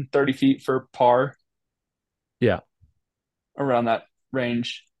 27, 30 feet for par yeah, around that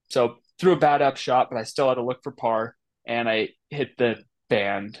range. So threw a bad up shot, but I still had to look for par, and I hit the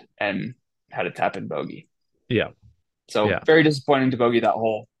band and had a tap in bogey. yeah, So yeah. very disappointing to bogey that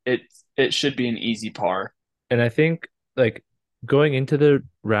hole. It should be an easy par. And I think like going into the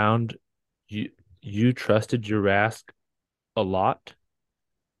round, you trusted your Rask a lot,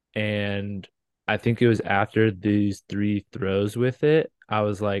 and I think it was after these three throws with it, I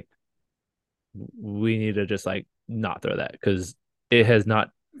was like, we need to just like not throw that because it has not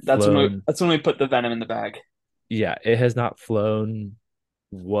That's when we flown. that's when we put the venom in the bag. Yeah, it has not flown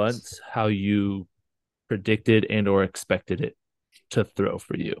once how you predicted and or expected it to throw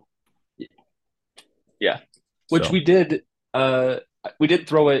for you. Yeah. Which So uh we did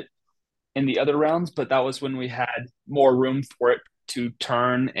throw it in the other rounds, but that was when we had more room for it to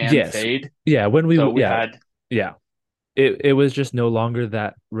turn and yes, fade. yeah, when we So we yeah, had yeah. It was just no longer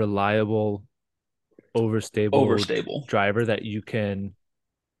that reliable, overstable overstable. driver that you can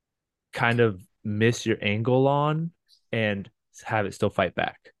kind of miss your angle on and have it still fight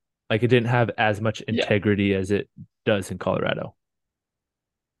back. Like it didn't have as much Yeah, integrity as it does in Colorado.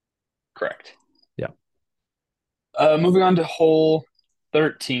 correct. Yeah, Moving on to hole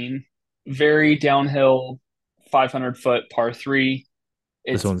 13, very downhill, 500-foot par three.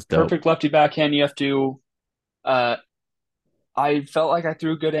 this It's one's dope. perfect lefty backhand. You have to. Uh, I felt like I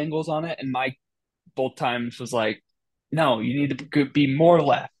threw good angles on it, and Mike both times was like, "No, you need to be more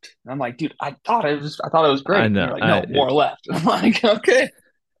left." And I'm like, "Dude, I thought it was I great." And know. you're like, "No, more left." I'm like, "Okay."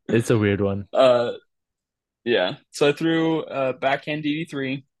 It's a weird one. Uh, yeah. So I threw backhand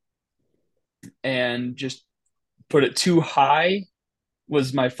DD3 and just put it too high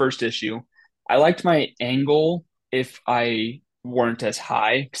was my first issue. I liked my angle if I weren't as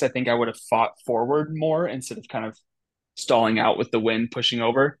high because I think I would have fought forward more instead of kind of stalling out with the wind pushing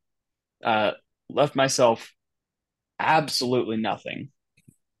over. Uh, Left myself absolutely nothing,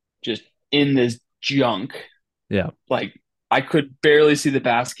 just in this junk. Yeah. Like I could barely see the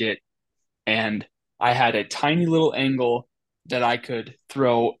basket, and I had a tiny little angle that I could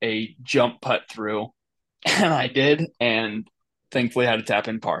throw a jump putt through, and I did, and thankfully had a tap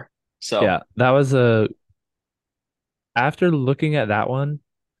in par. So Yeah. That was a after looking at that one,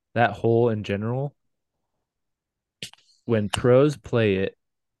 that hole in general, when pros play it,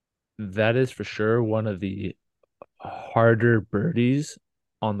 that is for sure one of the harder birdies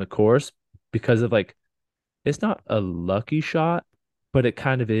on the course because of like it's not a lucky shot, but it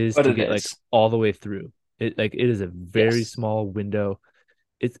kind of is But to it get like is. all the way through. It is a very Yes. small window.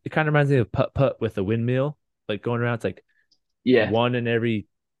 It kind of reminds me of putt putt with a windmill, like going around. It's like Yeah. one in every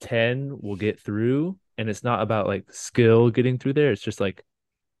 10 will get through, and it's not about like skill getting through there. It's just like,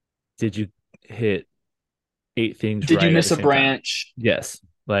 did you hit eight things Did you right at the miss a same time? branch? Yes,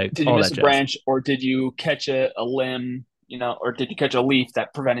 like Did you all miss that a jazz. branch, or did you catch a limb, or did you catch a leaf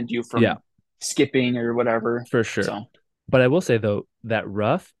that prevented you Yeah, from skipping or whatever? for sure. So But I will say though, that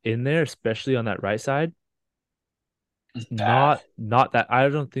rough in there, especially on that right side, it's bad. not that I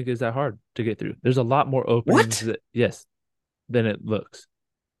don't think is that hard to get through. There's a lot more openings What? that yes than it looks.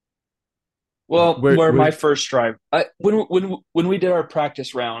 Well, where Where my first drive, when we did our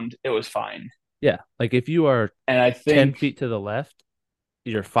practice round, it was fine, yeah, like if you are and I 10 think, feet to the left,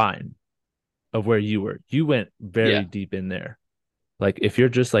 you're fine of where you were. You went very yeah, deep in there. Like if you're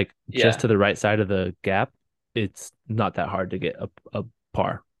just like just yeah, to the right side of the gap, it's not that hard to get a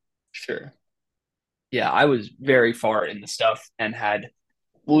par, sure, yeah, I was very far in the stuff and had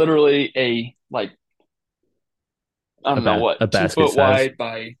literally a like I don't know a what, two basket foot size. wide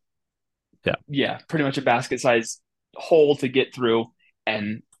by Yeah, yeah, pretty much a basket size hole to get through,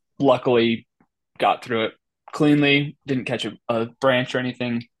 and luckily got through it cleanly. Didn't catch a branch or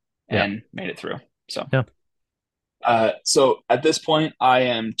anything, yeah, and made it through. So, yeah. so at this point, I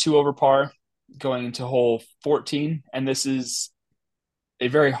am two over par going into hole 14, and this is a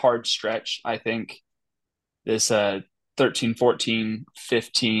very hard stretch. I think this 13, 14,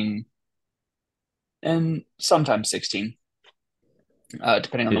 15, and sometimes 16,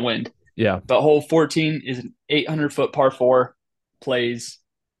 depending on Yeah, the wind. yeah, But hole 14 is an 800-foot par four, plays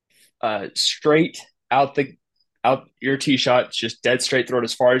straight out the out your tee shot, just dead straight, throw it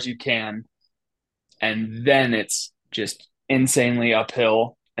as far as you can, and then it's just insanely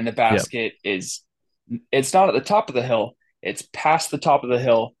uphill. And the yeah. basket is it's not at the top of the hill; it's past the top of the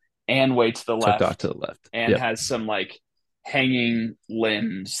hill and way to the Tucked off to left, the left. and Yep, has some like hanging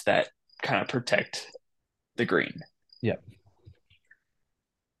limbs that kind of protect the green. yep.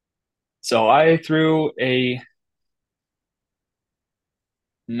 So I threw a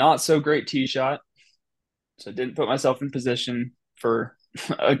not so great tee shot, so I didn't put myself in position for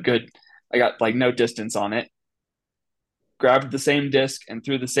a good. I got like no distance on it. Grabbed the same disc and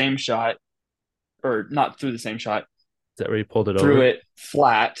threw the same shot, or not threw the same shot, Is that where you pulled it threw over? it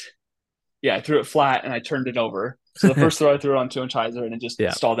flat. Yeah, I threw it flat and I turned it over. So the first throw I threw it on 2-inch hyzer and it just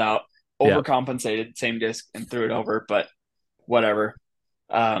Yeah, stalled out. yeah. Overcompensated, same disc and threw it over, but whatever.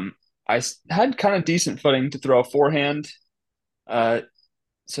 I had kind of decent footing to throw a forehand. Uh,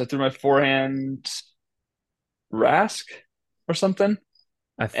 so I threw my forehand Rask or something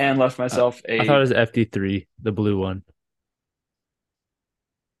I th and left myself I thought it a was FD3, the blue one.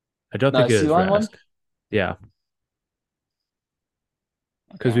 I don't think nice it sea was line one. Rask. Yeah,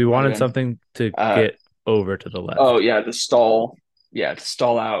 because Okay, we might have wanted been. something to Uh, get over to the oh left. yeah, the stall. Yeah, to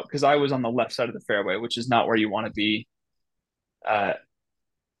stall out because I was on the left side of the fairway, which is not where you want to be. Uh,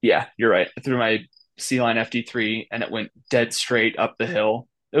 yeah, you're right. I threw my C line FD3 and it went dead straight up the hill.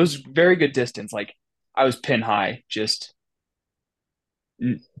 It was very good distance. Like I was pin high, just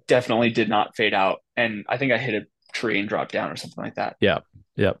definitely did not fade out. And I think I hit a tree and dropped down or something like that. Yeah,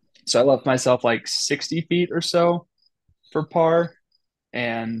 yeah. So I left myself like 60 feet or so for par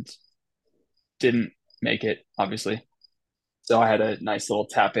and didn't make it, obviously. So I had a nice little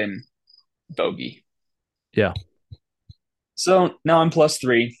tap in bogey. Yeah. So now I'm plus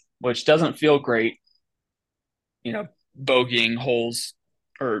three, which doesn't feel great, you know, bogeying holes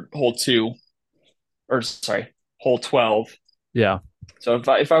or hole two, or sorry, hole 12. Yeah, So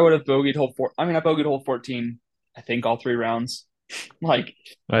if I would have bogeyed hole four, I mean, I bogeyed hole 14, I think all three rounds. Like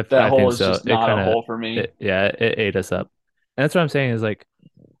that I hole think is so. just It not a kind of hole for me. it yeah, it ate us up. And that's what I'm saying is like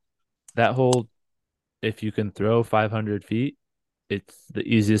that whole if you can throw 500 feet, it's the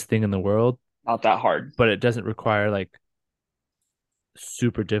easiest thing in the world, Not that hard. but it doesn't require like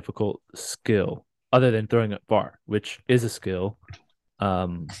super difficult skill other than throwing it far, which is a skill.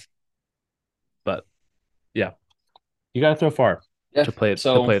 Um, but yeah, you got to throw far Yeah. to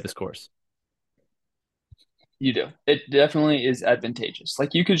So play this course. you do. It definitely is advantageous.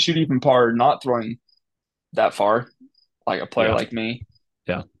 Like you could shoot even par not throwing that far, like a player Yeah, like me,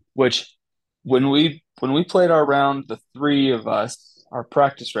 yeah, which when we played our round, the three of us, our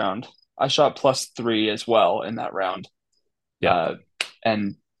practice round, I shot plus three as well in that round. yeah. Uh,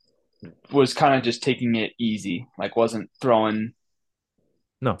 and was kind of just taking it easy, like wasn't throwing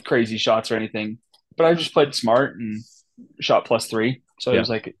No, crazy shots or anything. But I just played smart and shot plus three. So it yeah, was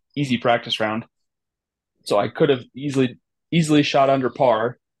like easy practice round. So I could have easily shot under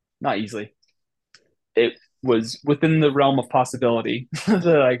par. Not easily. It was within the realm of possibility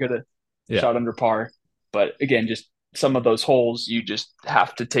that I could have Yeah, shot under par. But again, just some of those holes you just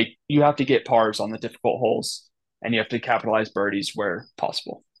have to take you have to get pars on the difficult holes and you have to capitalize birdies where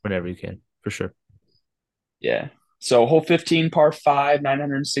possible. whenever you can, for sure. Yeah. So hole 15, par five,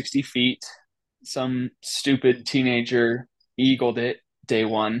 960 feet. Some stupid teenager eagled it day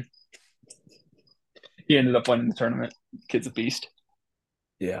one. He ended up winning the tournament. Kid's a beast.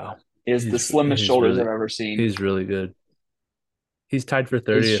 Yeah, He has the slimmest shoulders I've ever seen. he's really good. He's tied for His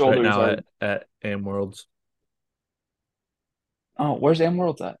 30th right shoulders now are. at AM Worlds, Oh, where's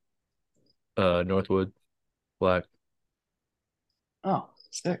Emerald at? Northwood Black. Oh,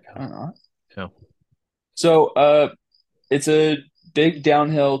 sick. Yeah, I don't know. yeah. So, it's a big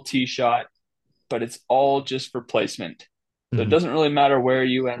downhill tee shot, but it's all just for placement. So it Hmm. doesn't really matter where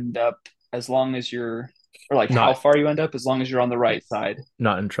you end up as long as you're, or like how Not far you end up, as long as you're on the right side.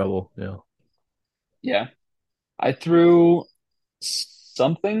 not in trouble. Yeah, Yeah. I threw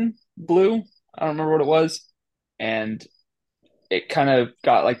something blue. I don't remember what it was. And it kind of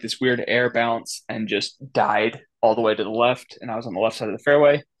got like this weird air bounce and just died all the way to the left. And I was on the left side of the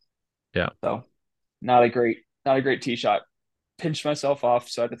fairway. yeah. So not a great tee shot. Pinched myself off,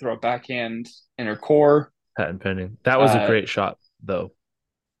 so I had to throw a backhand inner core. Patent pending. That was a Uh, great shot though.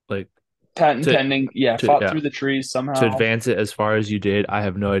 Like patent to pending. Yeah, to fought yeah through the trees to somehow. advance it as far as you did. I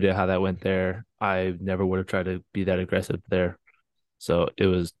have no idea how that went there. I never would have tried to be that aggressive there. So it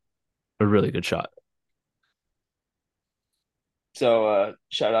was a really good shot. So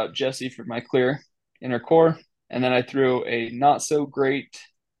shout out Jesse for my clear inner core. And then I threw a not so great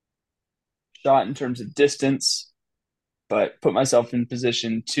shot in terms of distance, but put myself in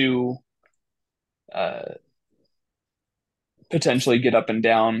position to uh, potentially get up and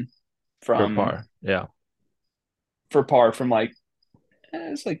down For from par. Yeah. for par from like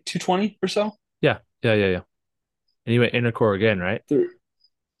it's like 220 or so. Yeah. Yeah. Yeah. Yeah. And you went inner core again, right? Through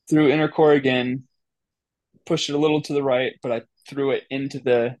through inner core again, pushed it a little to the right, but I threw it into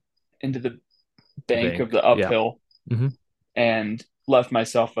the The bank of bank. the Yeah. uphill Hmm. and left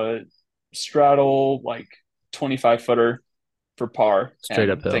myself a straddle like 25 footer for par Straight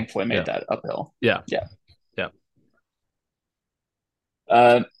and uphill. thankfully made Yeah. that uphill. Yeah. Yeah. Yeah.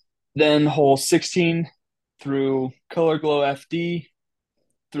 Uh, then hole 16 through Color Glow FD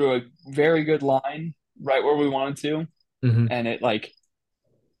through a very good line right where we wanted to. Hmm. And it like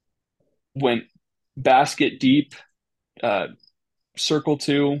went basket deep, uh, circle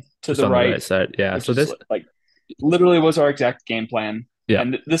two to Just the on the right right, side. Yeah. which So is this, like literally was our exact game plan. yeah.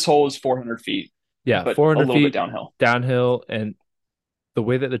 And this hole is 400 feet, Yeah. but a 400 little bit feet downhill. downhill. And the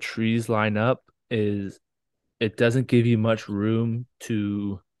way that the trees line up is it doesn't give you much room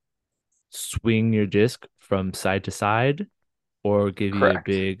to swing your disc from side to side or give you a Correct.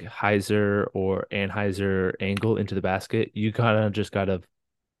 big hyzer or anhyzer angle into the basket. You kind of just got to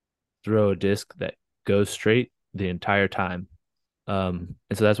throw a disc that goes straight the entire time. And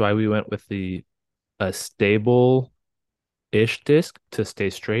so that's why we went with the a stable ish disc to stay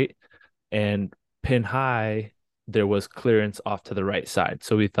straight and pin high. There was clearance off to the right side.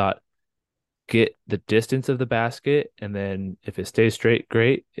 So we thought get the distance of the basket, and then if it stays straight,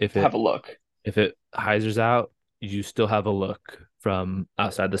 great. Have a look. If it hyzers out, you still have a look from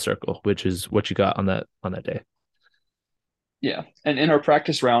outside the circle, which is what you got on that day. Yeah. And in our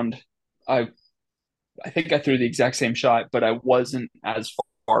practice round, I I think I threw the exact same shot, but I wasn't as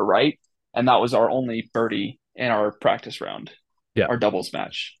far right. And that was our only birdie in our practice round, Yeah, our doubles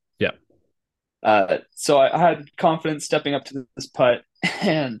match. yeah, So I had confidence stepping up to this putt,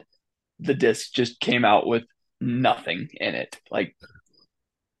 and the disc just came out with nothing in it. Like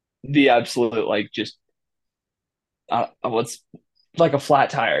the absolute, like just what's like a flat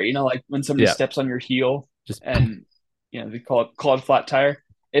tire, like when somebody yeah. steps on your heel Just and they call it a flat tire.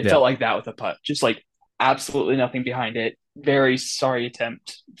 It yeah, felt like that with a putt, just like absolutely nothing behind it. Very sorry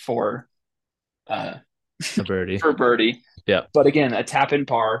attempt uh a birdie. for birdie, Yeah, but again, a tap in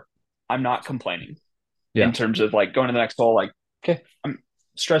par. I'm not complaining yeah, in terms of like going to the next hole. Like, okay, I'm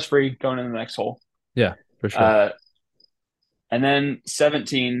stress free going to the next hole. yeah, for sure. Uh, and then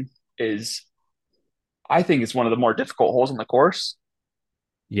 17 is, I think, it's one of the more difficult holes on the course.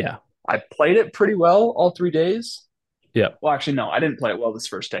 Yeah, I played it pretty well all 3 days. yeah. Well, actually, no, I didn't play it well this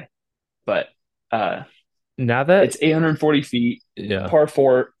first day, but uh, Now that it's 840 feet, yeah, par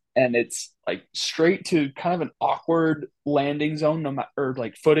four, and it's like straight to kind of an awkward landing zone, no matter or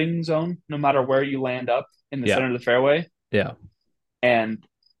like footing zone, no matter where you land up in the yeah, center of the fairway, yeah, and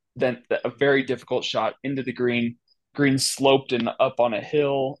then a very difficult shot into the green. green sloped and up on a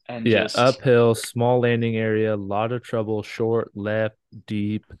hill and Yeah, just uphill, small landing area, a lot of trouble, short, left,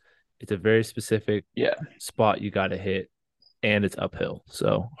 deep. It's a very specific yeah, spot you got to hit, and it's uphill.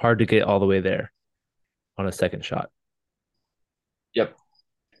 So hard to get all the way there on a second shot. yep.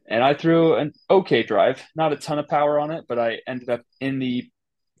 And I threw an okay drive, not a ton of power on it, but I ended up in the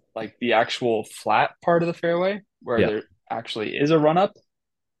actual flat part of the fairway where Yeah, there actually is a run up.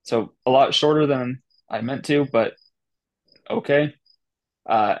 So a lot shorter than I meant to, but okay.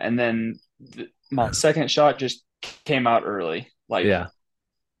 And then my second shot just came out early. Like yeah,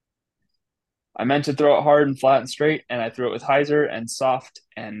 I meant to throw it hard and flat and straight, and I threw it with hyzer and soft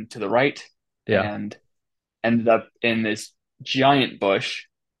and to the right, yeah, and ended up in this giant bush.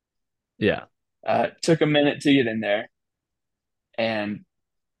 yeah. Took a minute to get in there, and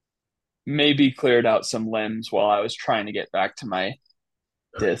maybe cleared out some limbs while I was trying to get back to my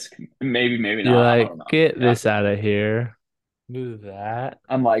disc. Maybe, maybe You're not. I like, don't know. get Yeah. this out of here. Move that.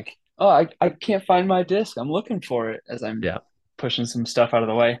 I'm like, oh, I can't find my disc. I'm looking for it as I'm Yeah, pushing some stuff out of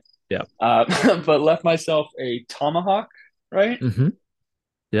the way. yeah. But left myself a tomahawk, right? Mm-hmm.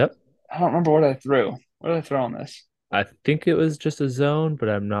 Yep. I don't remember what I threw. What did I throw on this? I think it was just a zone, but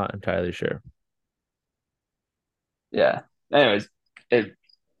I'm not entirely sure. Yeah. Anyways, it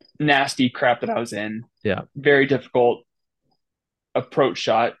nasty crap that I was in. Yeah, Very difficult approach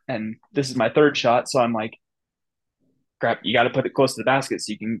shot. And this is my third shot. So I'm like, crap, you got to put it close to the basket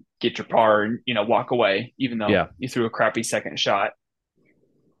so you can get your par and, walk away, even though yeah. you threw a crappy second shot.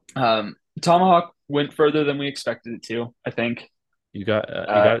 Tomahawk went further than we expected it to, I think. You got it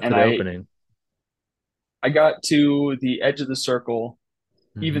to And the I, opening. I got to the edge of the circle,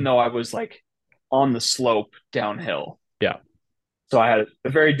 even Mm-hmm. though I was like on the slope downhill. Yeah, So I had a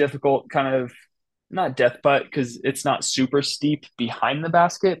very difficult kind of not death putt because it's not super steep behind the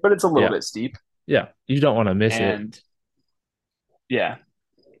basket, but it's a little yeah, bit steep. yeah. You don't want to miss it. And yeah,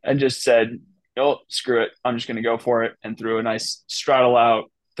 and just said, oh, screw it. I'm just going to go for it and threw a nice straddle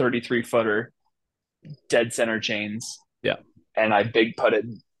out 33 footer, dead center chains. Yeah, And I big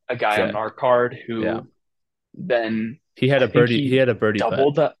putted a guy on sick. our card Yeah. who then He had I a think birdie. He he had a birdie putt.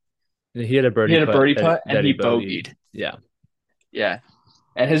 doubled that. He had a He birdie had a putt birdie putt and that he he bogeyed. bogeyed. Yeah, Yeah.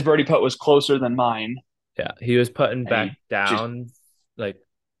 And his birdie putt was closer than mine. yeah. He was putting And back he just down, like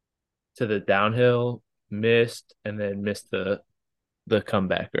to the downhill, missed, and then missed the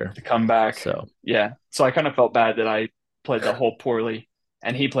comebacker. to come back. So Yeah. So I kind of felt bad that I played the hole poorly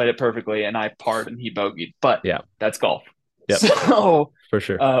and he played it perfectly and I parred and he bogeyed. But yeah, that's golf. yep, So for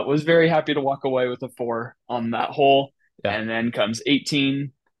sure. was very happy to walk away with a four on that hole. Yeah, And then comes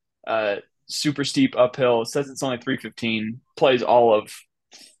 18, uh, super steep uphill. It says it's only 315, plays all of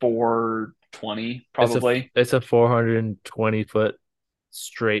 420 probably. it's a 420-foot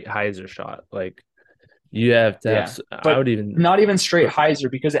straight hyzer shot. Like you have to have. Yeah. I But would even not even straight put.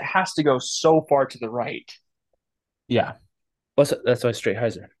 hyzer because it has to go so far to the right. Yeah, that's why straight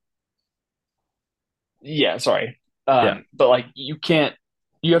hyzer. Yeah, sorry. Yeah, But like you can't,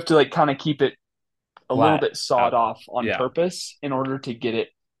 you have to like kind of keep it a little flat bit sawed out. off on Yeah, purpose in order to get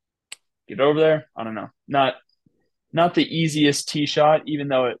over there. I don't know. Not the easiest tee shot, even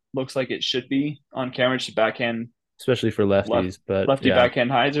though it looks like it should be on camera. Just backhand especially for left lefties. But lefty yeah,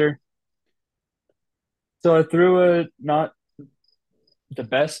 backhand hyzer. So I threw a not the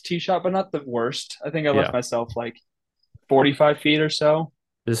best tee shot, but not the worst. I think I left yeah. myself like 45 feet or so.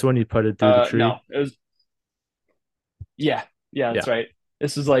 This one you putted through the tree. No, it was yeah, yeah, Yeah, that's right.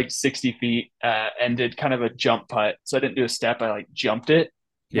 This was like 60 feet and did kind of a jump putt. So I didn't do a step. I like jumped it,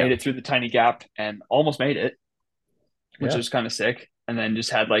 yeah, made it through the tiny gap and almost made it, which yeah, was kind of sick. And then just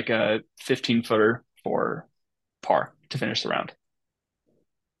had like a 15 footer for par to finish the round.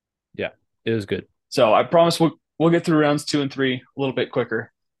 yeah. It was good. So I promise we'll get through rounds 2 and 3 a little bit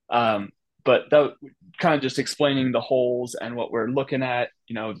quicker. Um, but that kind of just explaining the holes and what we're looking at,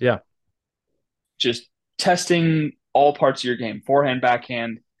 Yeah, just testing all parts of your game, forehand,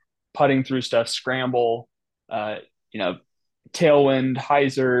 backhand, putting through stuff, scramble, uh, you know, tailwind,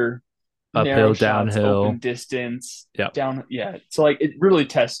 hyzer, narrow uphill, shots, open downhill. distance, Yeah, down. Yeah. So like it really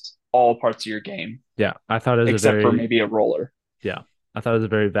tests all parts of your game, yeah. I thought it was a except for very maybe a roller. yeah. I thought it was a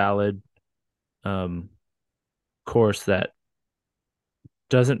very valid um course that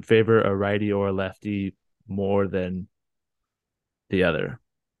doesn't favor a righty or a lefty more than the other.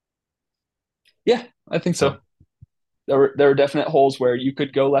 Yeah, I think so. So There were definite holes where you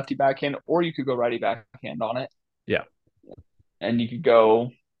could go lefty backhand or you could go righty backhand on it, yeah, and you could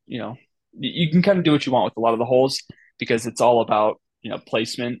go, you know, you can kind of do what you want with a lot of the holes because it's all about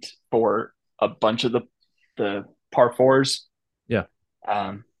placement for a bunch of the par fours. yeah,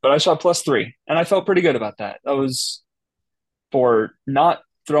 but I shot +3, and I felt pretty good about that. That was for not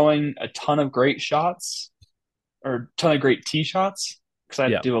throwing a ton of great shots or a ton of great tee shots because I had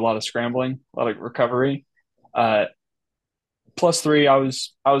to Yeah. do a lot of scrambling, a lot of recovery. Uh, +3, I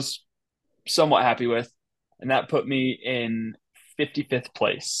was somewhat happy with, and that put me in 55th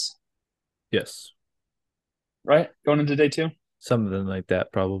place. Yes. Right, going into day two. Something like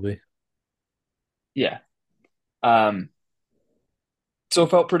that, probably. Yeah. Um, so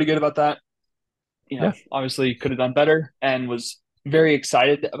felt pretty good about that. Yeah. Obviously could have done better and was very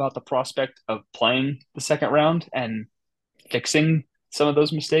excited about the prospect of playing the second round and fixing some of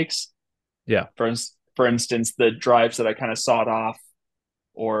those mistakes. Yeah. For instance, the drives that I kind of sawed off,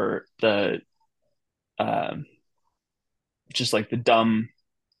 or the um, just like the dumb,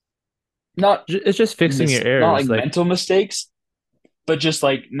 not It's just fixing your not like errors. Like, mental mistakes, but just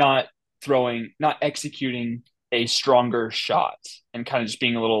like not executing a stronger shot and kind of just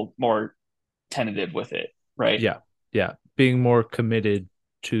being a little more tentative with it, right? yeah. Yeah. Being more committed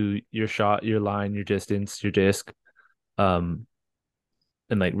to your shot, your line, your distance, your disc, um,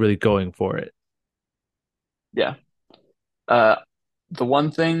 and like really going for it. Yeah. Uh, the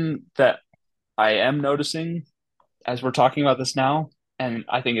one thing that I am noticing as we're talking about this now, and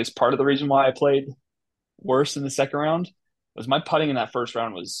I think is part of the reason why I played worse in the second round, was my putting in that first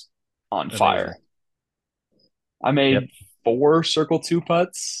round was on Amazing. fire. I Yep. made four circle two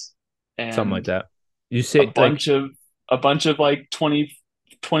putts Something like and that. You a say like, bunch of like 20,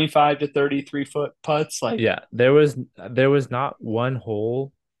 25 to 33 foot putts. Like yeah, there was not one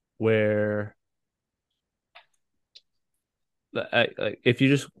hole where like if you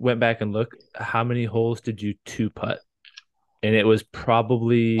just went back and look, how many holes did you two putt? And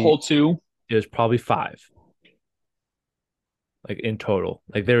hole two, it was probably five, like in total.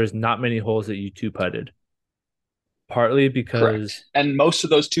 Like there was not many holes that you two putted. Partly because correct. And most of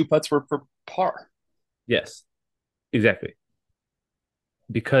those two putts were for par. yes, exactly.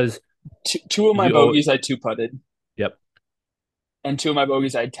 Because Two of my you owe bogeys I two putted, yep, and two of my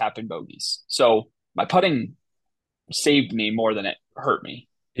bogeys I tap in bogeys. So my putting saved me more than it hurt me.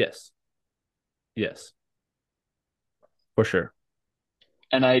 yes, yes, for sure.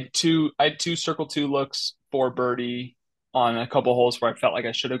 And I had two circle two looks for birdie on a couple holes where I felt like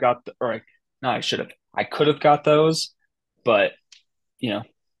I should have got no, I should have, I could have got those, but you know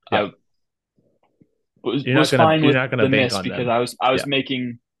Yeah. I was fine You're with not gonna the bank miss on because them. I was Yeah,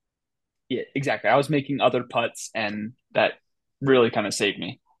 making, yeah, exactly, I was making other putts, and that really kind of saved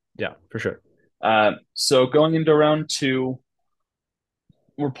me. yeah, for sure. So going into round two,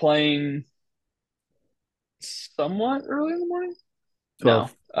 we're playing somewhat early in the morning. No,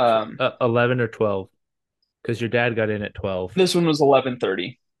 12, 11 or 12, because your dad got in at 12. this one was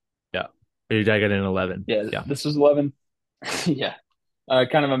 11:30. Yeah. Or your dad got in at 11. Yeah, Yeah. this was 11. Yeah,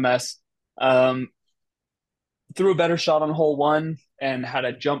 kind of a mess. Um, Threw a better shot on hole one and had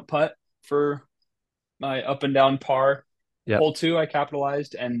a jump putt for my up and down par. Yep. Hole two, I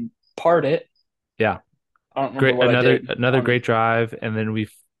capitalized and parred it. Yeah. I don't remember Great. what I did Another on. great drive. And then we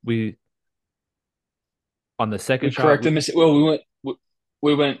on the We second shot, corrected the mistake. Well,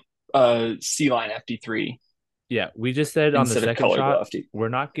 we went C line FD3 yeah, we just said on the instead of second color shot, glow FD. we're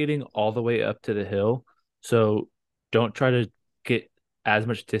not getting all the way up to the hill. So don't try to get as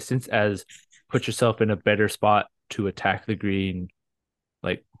much distance as put yourself in a better spot to attack the green,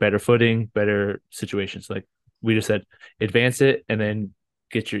 like better footing, better situations. Like we just said, advance it and then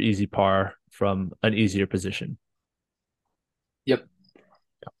get your easy par from an easier position. Yep.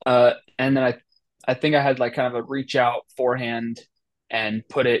 And then I think I had like kind of a reach out forehand and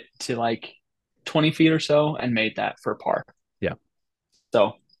put it to like 20 feet or so and made that for par. Yeah.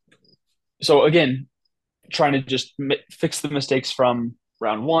 So again, trying to just fix the mistakes from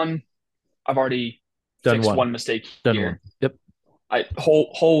round one. I've already Done fixed one. one mistake Done one. here. Yep. I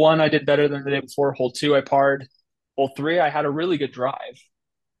hole one I did better than the day before. Hole two I parred. Hole three I had a really good drive.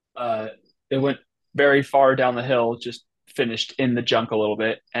 Uh, it went very far down the hill, just finished in the junk a little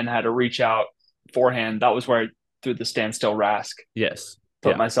bit, and had a reach out forehand. That was where I threw the standstill rask, Yes.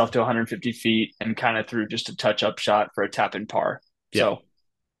 put Yeah. myself to 150 feet, and kind of threw just a touch up shot for a tap in par. Yeah. So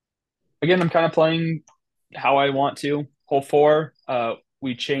again, I'm kind of playing how I want to. Hole four,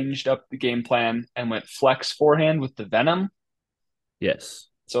 we changed up the game plan and went flex forehand with the Venom. Yes.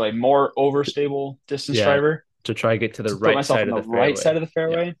 So a more overstable distance Yeah. driver To try to get to the to put right myself side on of the the right side fairway. of the Yeah.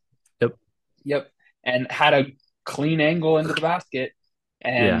 fairway. Yep. Yep. And had a clean angle into the basket. Yeah.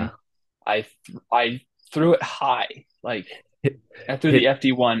 And I threw it high. Like Hit, I threw the hit.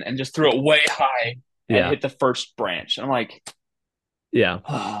 FD1 and just threw it way high and Yeah. hit the first branch. And I'm like, Yeah.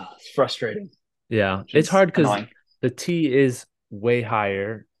 it's frustrating, Yeah. which It's is hard because annoying. the tee is way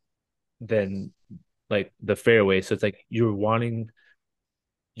higher than like the fairway. So it's like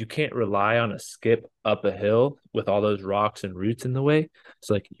you can't rely on a skip up a hill with all those rocks and roots in the way.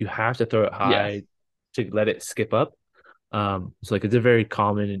 So like you have to throw it Yeah, high to let it skip up. So like it's a very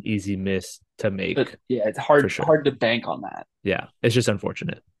common and easy miss to but make yeah, it's for sure. hard to bank on that Yeah, it's just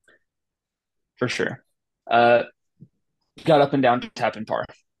unfortunate. for sure. Uh, got up and down to tap and par,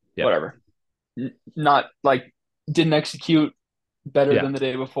 Yep. whatever. Not like didn't execute better Yeah. than the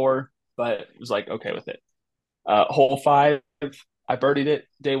day before, but was like okay with it. Hole five, I birdied it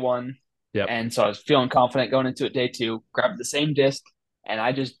day one, Yep. and so I was feeling confident going into it day two. Grabbed the same disc, and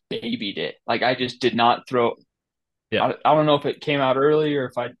I just babied it. Like I just did not throw. Yep. I don't know if it came out early or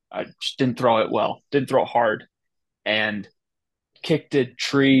if I just didn't throw it well. Didn't throw it hard, and kicked a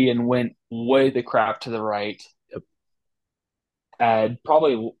tree and went way the crap to the right. Yep.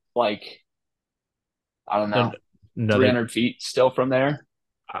 Probably like I don't know, Another 300 feet still from there.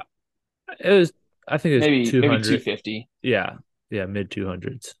 uh, it was I think it's Maybe 200. 250. Yeah. Yeah, mid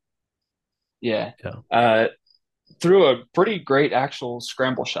 200s. Yeah. Yeah. Uh, threw a pretty great actual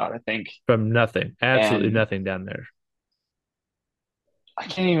scramble shot, I think. From nothing. Absolutely And nothing down there. I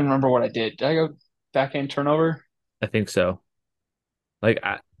can't even remember what I did. Did I go backhand turnover? I think so. Like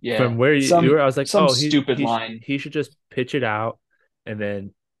Yeah. from where you were, I was like, Some oh, stupid line. he should just pitch it out and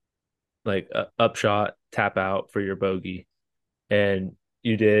then like upshot tap out for your bogey. And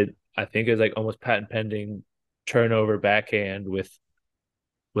you did. I think it was like almost patent pending turnover backhand with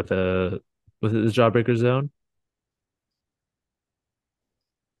a with the jawbreaker zone.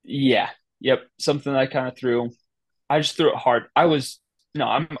 Yeah. Yep. Something I kind of threw. I just threw it hard. I was no,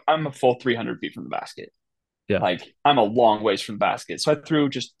 I'm a full 300 feet from the basket. Yeah, Like I'm a long ways from the basket. So I threw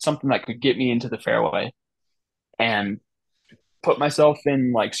just something that could get me into the fairway and put myself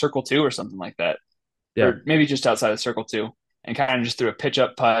in like circle two or something like that. yeah, Or maybe just outside of circle two and kind of just threw a pitch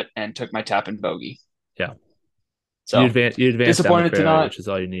up putt and took my tap and bogey. yeah. So You advanced down the disappointed to fairway, not. which is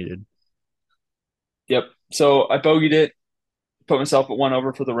all you needed. Yep. So I bogeyed it, put myself at one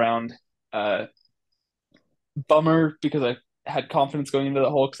over for the round. Uh, bummer because I had confidence going into the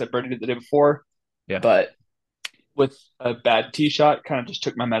hole because I birdied it the day before, Yeah, but with a bad tee shot, kind of just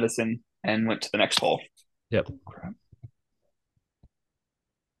took my medicine and went to the next hole. yep, Crap.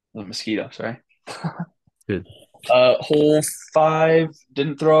 The mosquito, sorry. good. Hole five,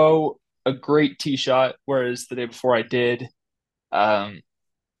 didn't throw a great tee shot, whereas the day before I did. Um,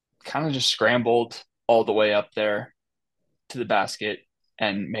 kind of just scrambled all the way up there to the basket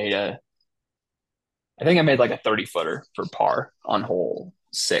and I think I made like a 30 footer for par on hole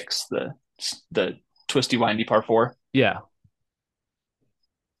six, the twisty windy par four. Yeah,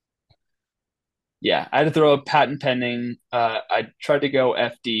 Yeah, I had to throw a patent pending. I tried to go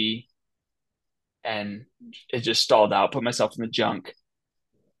FD and it just stalled out. Put myself in the junk.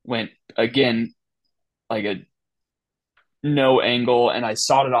 Went again like a no angle, and I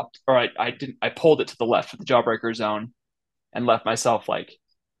sawed it off. Or I didn't. I pulled it to the left of the jawbreaker zone and left myself like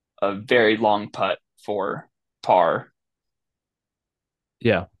a very long putt for par.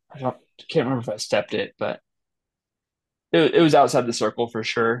 yeah, Can't remember if I stepped it, but it was outside the circle for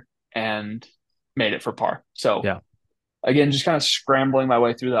sure, and made it for par. So yeah, again, just kind of scrambling my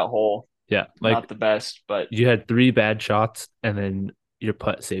way through that hole. yeah. Not Like the best, but you had three bad shots, and then your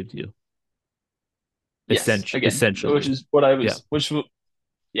putt saved you. yes, again, which Essentially. is what I Yeah, was,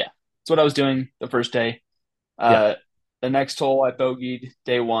 yeah, it's what I was doing the first day. yeah, Uh, the next hole I bogeyed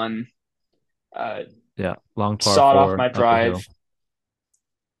day one. Uh, yeah. Long par sawed off my four up a drive. hill.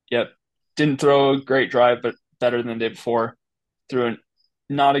 Yep, didn't throw a great drive, but better than the day before. Threw a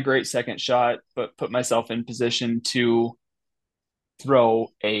not a great second shot, but put myself in position to throw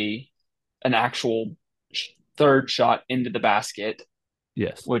an actual third shot into the basket,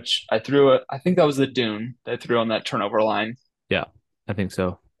 Yes. which I threw. I think that was the dune that I threw on that turnover line, Yeah, I think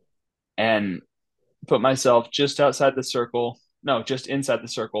so. and put myself just outside the circle. No, just inside the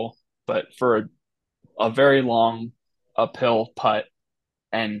circle, but for a very long uphill putt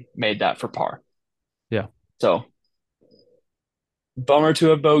and made that for par. Yeah, So bummer to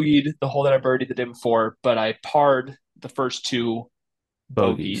have bogeyed the hole that I birdied the day before, but I parred the first two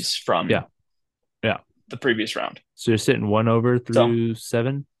bogeys. bogeys from Yeah, yeah. the previous round. So you're sitting one over So through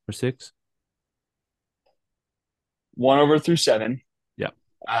seven or six. one over through seven. Yeah.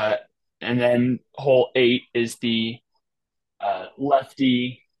 Uh, and then hole eight is the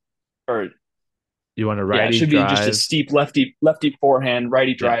lefty, or You want a yeah, it righty should be just a drive. steep lefty forehand,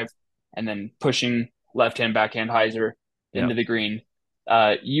 righty Yeah. drive, and then pushing left hand backhand hyzer Yeah. into the green.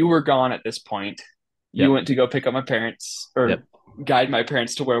 You were gone at this point. You Yep. went to go pick up my parents or Yep. guide my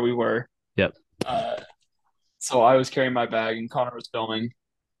parents to where we were. Yep. Uh, so I was carrying my bag and Connor was filming.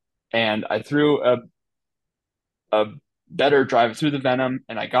 and I threw a better drive through the venom,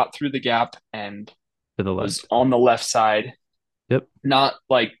 and I got through the gap and To the was left. on the left side, Yep. not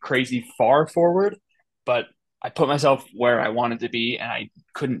like crazy far forward, but I put myself where I wanted to be, and I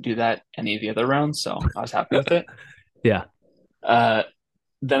couldn't do that any of the other rounds, so I was happy with it. Yeah. Uh,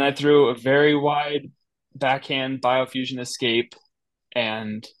 then I threw a very wide backhand biofusion escape,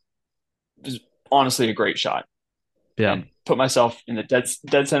 and it was honestly a great shot, Yeah. and put myself in the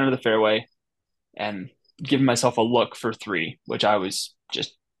dead center of the fairway, and giving myself a look for three, which I was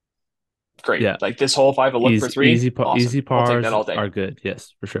just great. Yeah. Like this hole, if I have a look for three, awesome. Easy I'll take that pars all day. are good.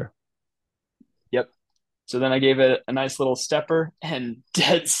 Yes, for sure. Yep. So then I gave it a nice little stepper and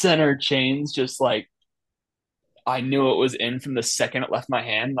dead center chains, just like I knew it was in from the second it left my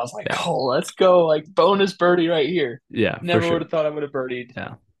hand. And I was like, Yeah. oh, let's go. Like bonus birdie right here. Yeah, for Never would sure. have thought I would have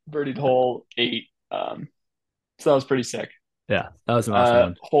Yeah. birdied hole eight. So that was pretty sick. Yeah. That was an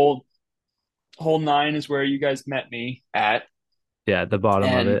awesome one. Hole nine is where you guys met me at. Yeah, the bottom of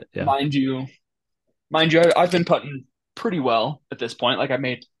And it. Yeah. mind you, I've been putting pretty well at this point. Like I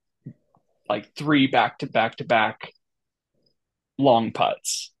made like three back to back long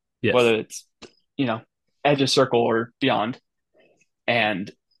putts, Yes. whether it's edge of circle or beyond.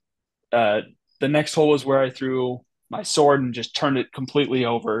 And uh, the next hole was where I threw my sword and just turned it completely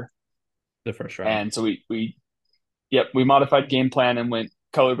over. The first round. And so we modified game plan and went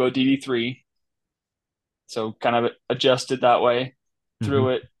color go DD3. So kind of adjusted that way. Hmm. Threw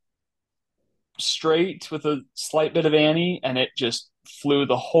it straight with a slight bit of Annie, and it just flew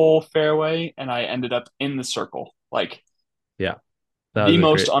the whole fairway, and I ended up in the circle. Like Yeah. That the was a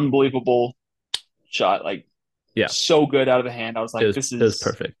most great. unbelievable shot. Like Yeah. so good out of the hand. I was like, It was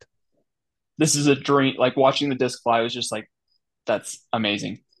perfect. this is a dream. Like watching the disc fly was just like, that's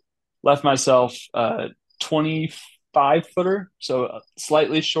amazing. Left myself 25 footer, so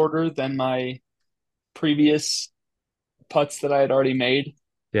slightly shorter than my previous putts that I had already made.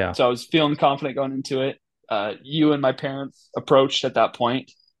 Yeah. So I was feeling confident going into it. You and my parents approached at that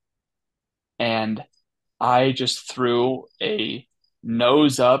point, and I just threw a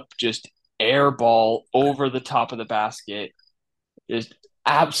nose up, just air ball over the top of the basket. Just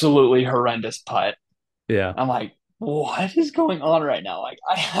absolutely horrendous putt. Yeah. I'm like, what is going on right now? Like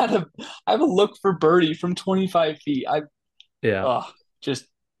I have a look for birdie from 25 feet. Yeah. Just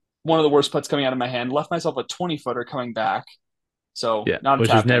one of the worst putts coming out of my hand. Left myself a 20 footer coming back. So Yeah. not a Which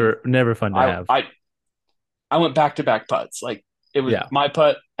is tap in. never fun to I have. I I went back to back putts. Like it was Yeah. my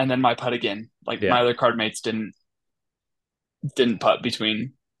putt and then my putt again. Like my Yeah. other card mates didn't putt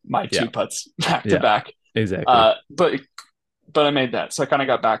between my Yeah. two putts back to Yeah. back. Exactly. But I made that. So I kind of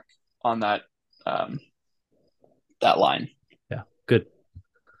got back on um that line. Yeah. Good.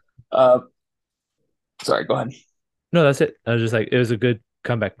 Uh sorry, go ahead. No, that's it. I was just like, it was a good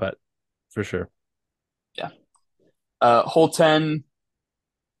comeback putt for sure. Yeah. Hole 10,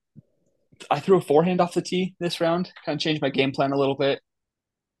 I threw a forehand off the tee this round. Kind of changed my game plan a little bit.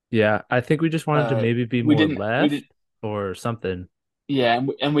 Yeah. I think we just wanted to maybe be more We left didn't or something. Yeah,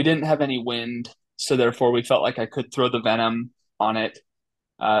 and we didn't have any wind, so therefore we felt like I could throw the venom on it.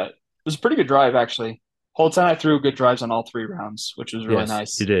 It was a pretty good drive actually. Whole time I threw good drives on all three rounds, which was really Yes, you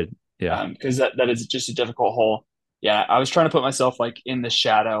nice. did. Yeah. Because that is just a difficult hole. Yeah, I was trying to put myself like in the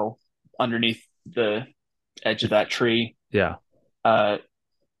shadow underneath the edge of that tree. Yeah. Uh,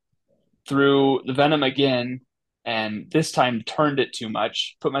 threw the venom again, and this time turned it too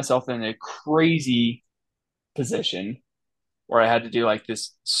much. Put myself in a crazy position where I had to do like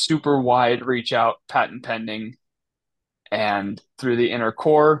this super wide reach out, patent pending, and through the inner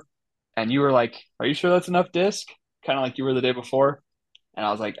core. And you were like, "Are you sure that's enough disc?" Kind of like you were the day before. And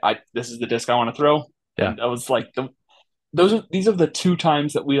I was like, "I this is the disc I want to throw." Yeah. And I was like, these are the two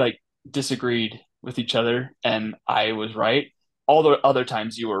times that we like disagreed with each other, and I was right. All the other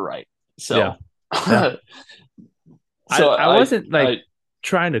times you were right. Yeah. So, Yeah. so I wasn't like I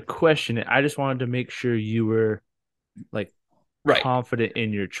trying to question it. I just wanted to make sure you were like right, confident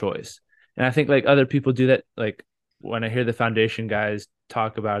in your choice. And I think like other people do that. Like when I hear the foundation guys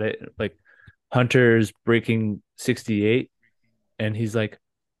talk about it, like Hunter's breaking 68, and he's like,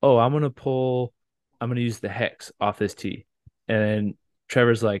 "Oh, I'm gonna use the hex off this tee." And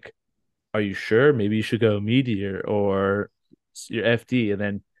Trevor's like, "Are you sure? Maybe you should go meteor or your FD." And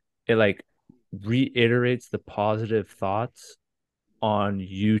then it like reiterates the positive thoughts on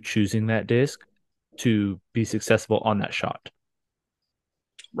you choosing that disc to be successful on that shot.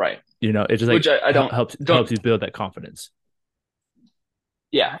 right. You know, it just Which like I don't helps you build that confidence.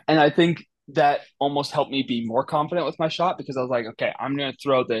 Yeah, and I think that almost helped me be more confident with my shot because I was like, okay, I'm gonna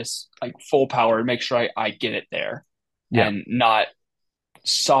throw this like full power, make sure I get it there, Yeah, and not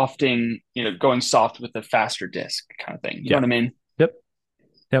softing, going soft with a faster disc kind of thing. You know Yeah. what I mean? Yep.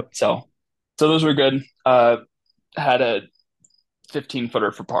 Yep. So those were good. Had a 15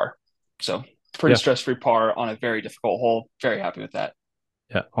 footer for par. So pretty Yeah. stress free par on a very difficult hole. Very happy with that.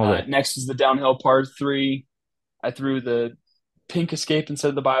 Yeah. All day. Next is the downhill par three. I threw the pink escape instead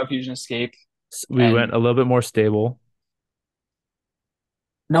of the biofusion escape. We went And a little bit more stable.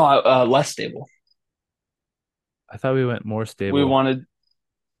 no, less stable. I thought we went more We stable. wanted,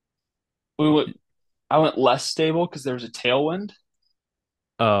 we would, I went less stable because there was a tailwind.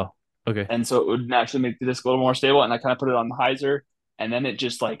 Oh, okay. And so it would naturally make the disc a little more stable. And I kind of put it on the hyzer. And then it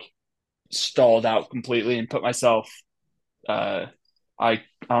just like stalled out completely and put myself, uh, I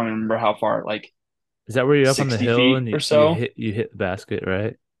don't remember how far, like Is that where you're up on the 60 hill feet and or so. you hit the basket,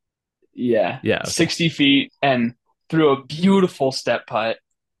 right? Yeah, Yeah, okay. 60 feet and threw a beautiful step putt.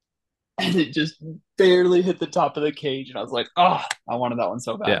 And it just barely hit the top of the cage. And I was like, oh, I wanted that one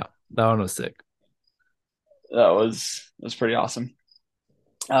so Yeah. bad. That one was sick. That was pretty awesome.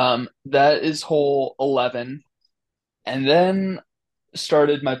 That is hole 11. And then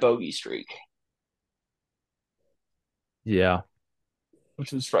started my bogey streak, Yeah.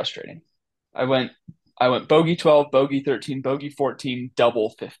 which was frustrating. I went I went bogey 12, bogey 13, bogey 14, double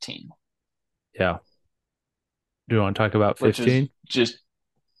 15, Yeah. Do you want to talk about which was 15? just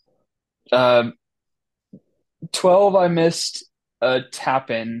um 12 I missed a tap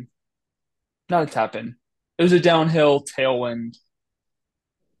in, not a tap in. It was a downhill tailwind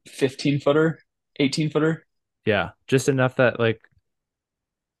 15 footer, 18 footer. Yeah. Just enough that like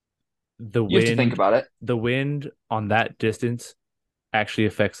the You have to think wind about it. the wind on that distance actually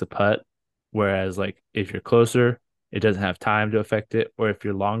affects the putt. Whereas like if you're closer, it doesn't have time to affect it. Or if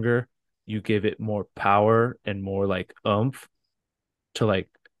you're longer, you give it more power and more like oomph to like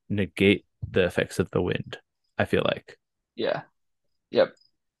negate the effects of the wind, I feel like. Yeah. Yep.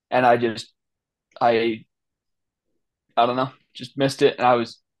 And I don't know, just missed it and I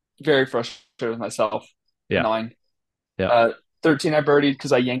was very frustrated with myself. Yeah. Annoying. Yeah. Uh 13 I birdied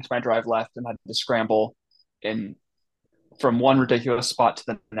because I yanked my drive left and had to scramble in from one ridiculous spot to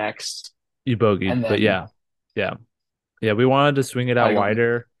the next. You bogeyed, And but then yeah. Yeah. Yeah, we wanted to swing it I out got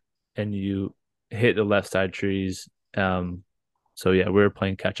wider and you hit the left side trees. So yeah, we were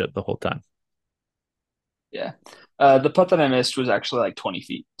playing catch up the whole time. yeah. The putt that I missed was actually like 20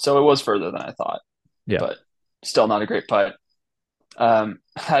 feet. So it was further than I thought, Yeah. but still not a great putt.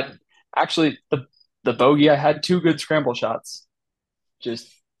 Had actually the bogey, I had two good scramble shots. Just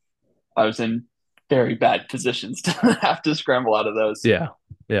I was in very bad positions to have to scramble out of those. Yeah.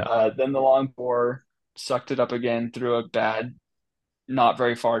 Yeah. Then the long bore sucked it up again through a bad, not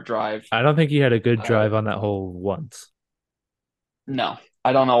very far drive. I don't think you had a good Uh, drive on that hole once. no,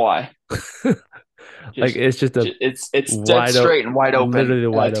 I don't know why. Like Just, it's just a it's dead wide open, straight and wide open, literally a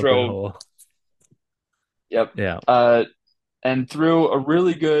and I wide open throw. hole. Yep. Yeah. Uh, and threw a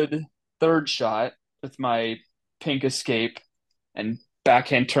really good third shot with my pink escape and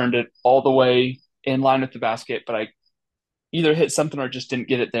backhand turned it all the way in line with the basket, but I either hit something or just didn't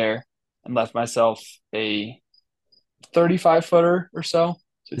get it there and left myself a 35 footer or so.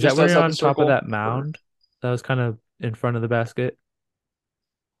 So Is that just where you're outside the on top of circle that for, mound that was kind of in front of the basket?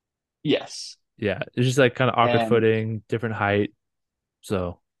 yes. Yeah. It's just like kind of awkward And, footing, different height.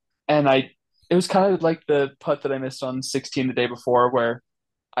 So and it was kind of like the putt that I missed on 16 the day before where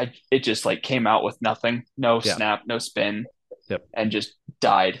it just like came out with nothing, no yeah. snap, no spin, Yep. and just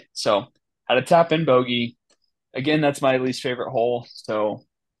died. So had a tap in bogey. Again, that's my least favorite hole. So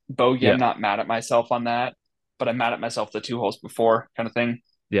bogey, Yeah. I'm not mad at myself on that, but I'm mad at myself the two holes before kind of thing.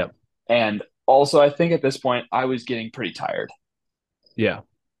 Yep. And also, I think at this point I was getting pretty tired. Yeah.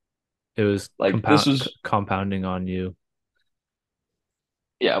 It was Like this was, compounding on you.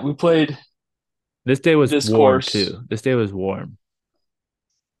 yeah, we played This day was this warm course. too. This day was warm,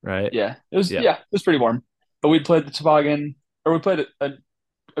 right? Yeah. Yeah, it was pretty warm. But we played the toboggan, or we played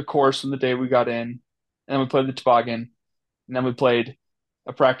a course on the day we got in, and then we played the toboggan, and then we played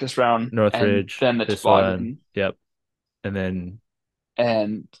a practice round, and Northridge, then the this one. toboggan, Yep. And then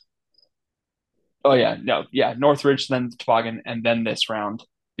and oh yeah, no, yeah, Northridge, then the toboggan, and then this round.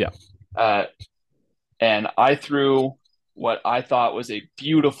 yeah. Uh, and I threw what I thought was a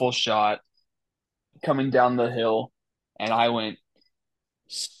beautiful shot coming down the hill, and I went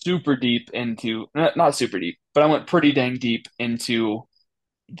super deep into not super deep, but I went pretty dang deep into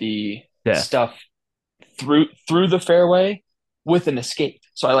the Death. stuff through the fairway with an escape.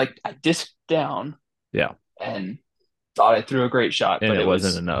 So I disked down Yeah. and thought I threw a great shot, And but it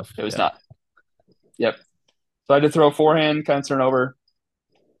wasn't enough. it was Yeah. not. Yep. So I had to throw a forehand, kind of turn over.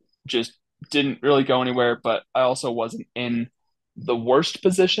 Just didn't really go anywhere, but I also wasn't in the worst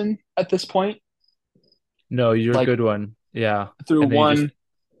position at this point. No, you're a Like good one. Yeah. through And then you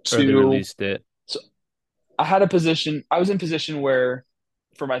just one, early two. released it. So I had a position. I was in position where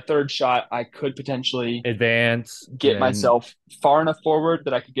for my third shot, I could potentially Advance and get then myself far enough forward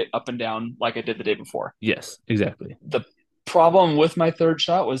that I could get up and down like I did the day before. yes, exactly. The problem with my third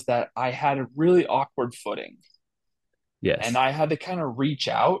shot was that I had a really awkward footing and Yes. I had to kind of reach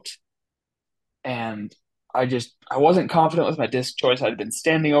out and I wasn't confident with my disc choice. I'd been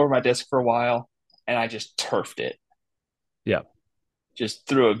standing over my disc for a while and I just turfed it. Yeah. Just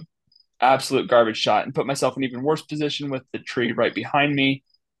threw an absolute garbage shot and put myself in even worse position with the tree right behind me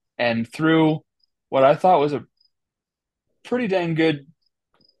and threw what I thought was a pretty dang good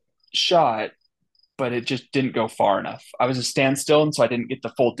shot, but it just didn't go far enough. I was a standstill, and so I didn't get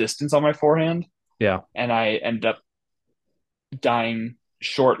the full distance on my forehand, Yeah. and I ended up dying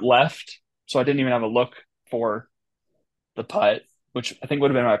short left. So I didn't even have a look for the putt, which I think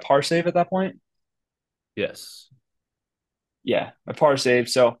would have been my par save at that point. Yes. Yeah, my par save.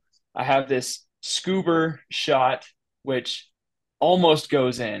 So I have this scuba shot, which almost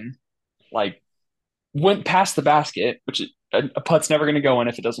goes in, like went past the basket, which a putt's never going to go in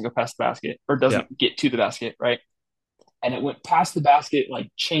if it doesn't go past the basket or Yeah. doesn't get to the basket, right? And it went past the basket like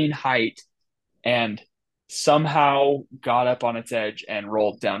chain height and somehow got up on its edge and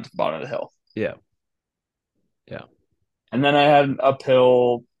rolled down to the bottom of the hill. Yeah. Yeah. And then I had an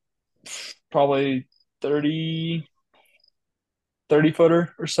uphill, probably 30, 30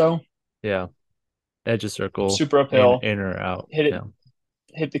 footer or so, Yeah. Edge of circle super uphill, in or out. hit it, Yeah.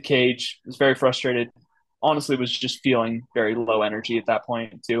 hit the cage, was very frustrated. Honestly, was just feeling very low energy at that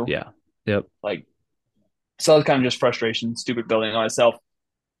point too. Yeah. Yep. Like, so it was kind of just frustration, stupid building on myself,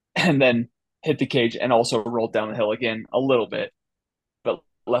 and then hit the cage and also rolled down the hill again a little bit, but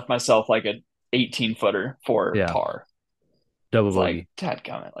left myself like a 18 footer for Yeah. par. Double It's like, bogey. dad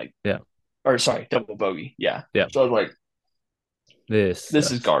comment, like, Yeah. or sorry, double bogey. Yeah. Yeah. So I was like, This this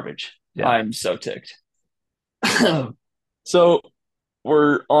is sucks. garbage. Yeah. I'm so ticked. So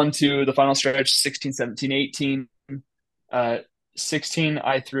we're on to the final stretch 16, 17, 18. Uh, 16,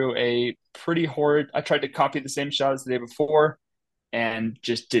 I threw a pretty horrid, I tried to copy the same shot as the day before and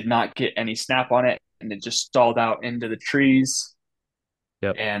just did not get any snap on it. And it just stalled out into the trees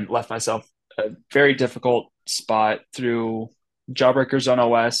Yep. and left myself a very difficult spot through Jawbreaker Zone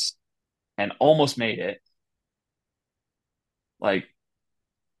OS and almost made it. Like,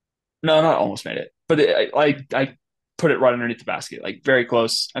 no, not almost made it, but I put it right underneath the basket, like very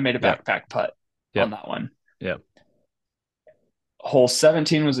close. I made a Yep. backpack putt on Yep. that one. Yep. Hole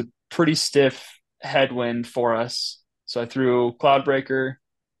 17 was a pretty stiff headwind for us. So I threw Cloudbreaker,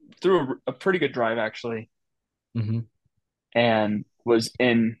 threw a pretty good drive actually, Mm-hmm. and was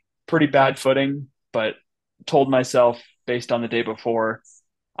in pretty bad footing, but told myself based on the day before,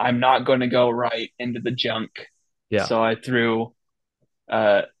 I'm not going to go right into the junk. Yeah. So I threw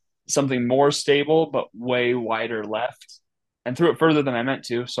uh, something more stable, but way wider left and threw it further than I meant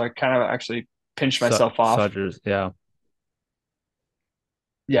to. So I kind of actually pinched myself off. Sodgers. Yeah.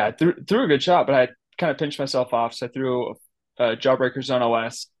 Yeah, I threw a good shot, but I kind of pinched myself off. So I threw a Jawbreaker Zone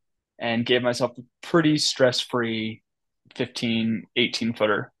OS and gave myself a pretty stress free 15, 18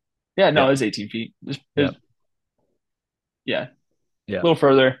 footer. Yeah, no, Yeah. it was 18 feet. Yeah. Yeah, a Yeah. little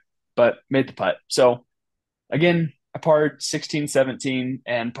further, but made the putt. So again, I parred 16, 17,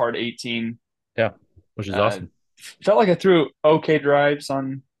 and parred 18. Yeah. Which is Uh, awesome. felt like I threw okay drives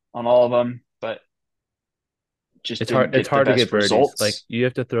on all of them, but just It's hard. didn't It's get the hard to get best birdies. Like results. you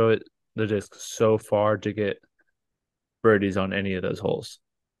have to throw it the disc so far to get birdies on any of those holes.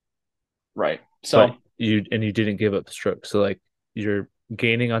 Right. But So you didn't give up strokes. So like you're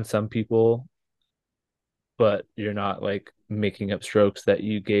gaining on some people, but you're not like making up strokes that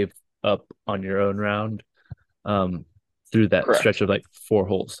you gave up on your own round um through that stretch correct. of like four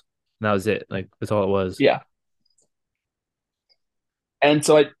holes. And that was it. Like that's all it was. Yeah. And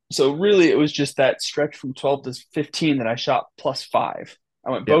so really it was just that stretch from 12 to 15 that I shot plus five. I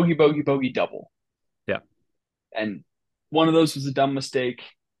went Yeah. bogey, bogey, bogey, double. Yeah. And one of those was a dumb mistake.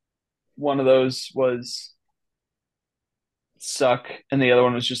 One of those was suck. And the other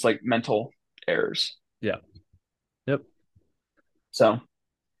one was just like mental errors. Yeah. Yep. So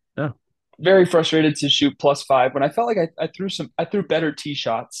Yeah. very frustrated to shoot plus five when I felt like I threw better tee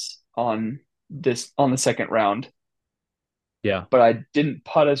shots on the second round, Yeah. but I didn't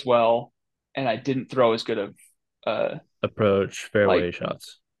putt as well and I didn't throw as good of uh Approach fairway like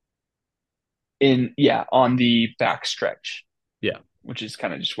shots. in yeah on the back stretch, Yeah. which is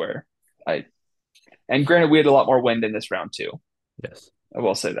kind of just where I and granted we had a lot more wind in this round too. Yes. I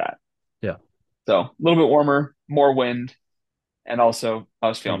will say that. Yeah. So a little bit warmer, more wind. And also, I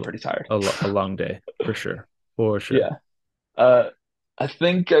was A, feeling pretty tired. a long day for sure. For sure. Yeah. Uh, I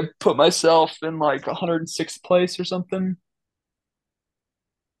think I put myself in like 106th place or something.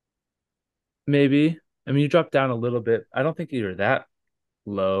 Maybe. I mean, you dropped down a little bit. I don't think you were that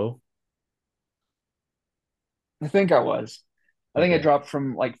low. I think I was. I think I Okay. dropped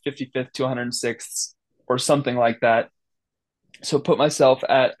from like 55th to 106th or something like that. So put myself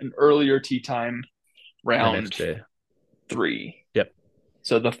at an earlier tee time, The next round day. 3. Yep.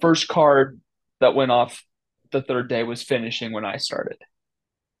 So the first card that went off the third day was finishing when I started,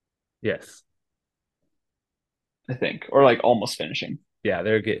 Yes. I think, or like almost finishing. Yeah,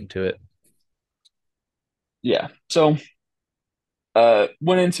 they're getting to it. Yeah. So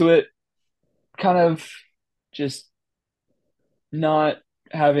went into it kind of just not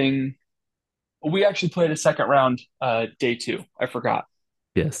having. We actually played a second round day 2. I forgot.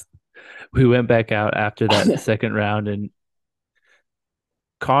 Yes. We went back out after that second round, and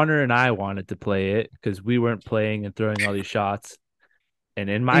Connor and I wanted to play it because we weren't playing and throwing all these shots. And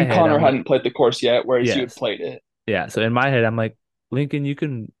in my And head, Connor I'm like, hadn't played the course yet, whereas you had yes. played it. Yeah. So in my head, I'm like, Lincoln, you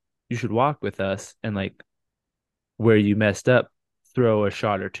should walk with us and like where you messed up, throw a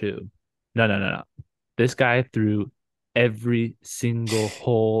shot or two. No, no, no, no. This guy threw every single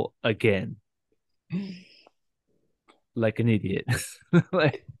hole again like an idiot.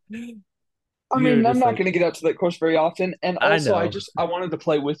 Like I you were mean, I'm just not like, going to get out to that course very often, and I also know. I wanted to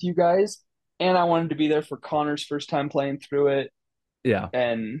play with you guys, and I wanted to be there for Connor's first time playing through it, Yeah.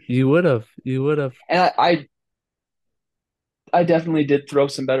 and You would have. You would have. I definitely did throw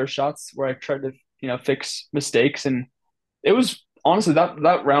some better shots where I tried to fix mistakes, and it was honestly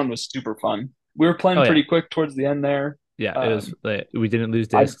that round was super fun. We were Oh playing yeah. pretty quick towards the end there. Yeah. It was like we didn't lose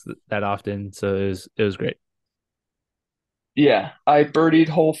I discs that often, so it was great. Yeah, I birdied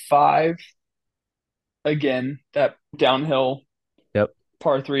hole 5 again, that downhill Yep.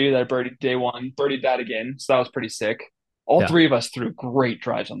 par 3 that I birdied day 1, birdied that again, so that was pretty sick. All Yeah. three of us threw great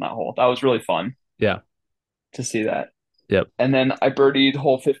drives on that hole. That was really fun Yeah. to see that. Yep. And then I birdied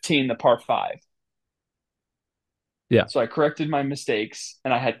hole 15, the par 5. Yeah. So I corrected my mistakes,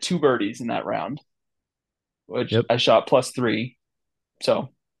 and I had 2 birdies in that round, which Yep. I shot +3.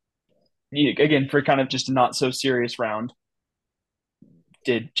 So again, for kind of just a not so serious round,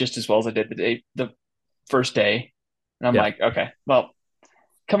 did just as well as I did the first day. And I'm Yeah. like, okay, well,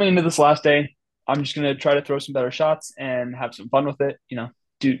 coming into this last day, I'm just gonna try to throw some better shots and have some fun with it. Do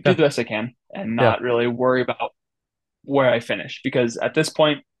Yeah. the best I can and Yeah. not really worry about where I finish because at this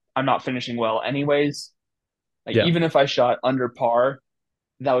point, I'm not finishing well anyways. Like Yeah. even if I shot under par,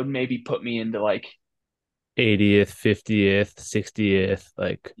 that would maybe put me into like 80th, 50th, 60th.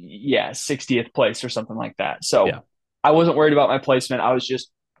 Like, 60th place or something like that. So yeah. I wasn't worried about my placement. I was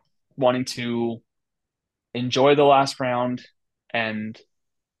just wanting to enjoy the last round and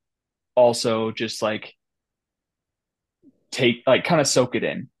also just like take like kind of soak it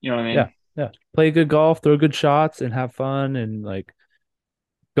in. You know what I Yeah. mean? Yeah. Play good golf, throw good shots, and have fun and like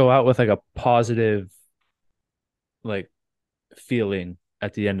go out with like a positive like feeling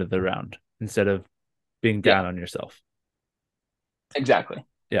at the end of the round instead of being Yeah, down on yourself. exactly.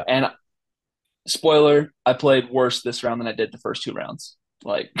 Yeah. And spoiler, I played worse this round than I did the first 2 rounds.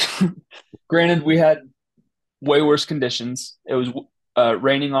 Like, granted, we had way worse conditions. It was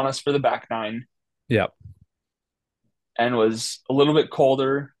raining on us for the back 9 Yeah. and was a little bit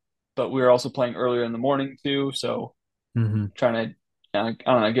colder, but we were also playing earlier in the morning too. So Hmm. trying to, I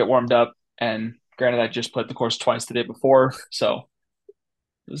don't know, get warmed up. And granted, I just played the course twice the day before, so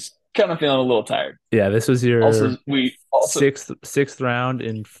I was kind of feeling a little tired. Yeah. This was Also, your we also sixth round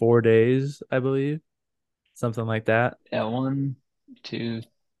in 4 days, I believe. Something like that. yeah, one, two,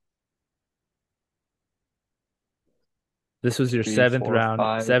 This was your three, seventh four, round,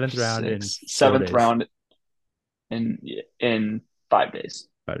 five, seventh round in six, four seventh days, round in 5 days.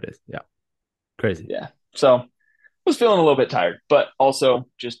 5 days. Yeah. Crazy. Yeah. So I was feeling a little bit tired, but also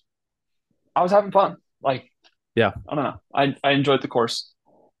just I was having fun. Like, Yeah. I don't know. I enjoyed the course.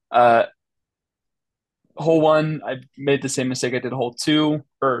 Uh hole 1, I made the same mistake I did hole 2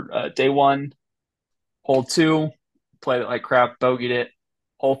 or day 1. Hole 2, played it like crap, bogeyed it.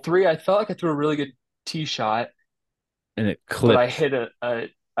 Hole 3, I felt like I threw a really good tee shot, And it but I clipped. hit a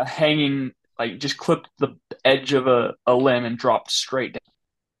hanging like just clipped the edge of a limb and dropped straight down,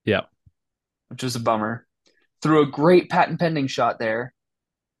 Yeah. which was a bummer. Threw a great patent pending shot there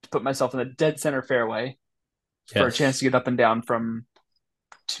to put myself in the dead center fairway for a chance Yes. to get up and down from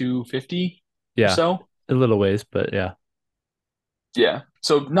 250 or Yeah. so. A little ways, but yeah. Yeah.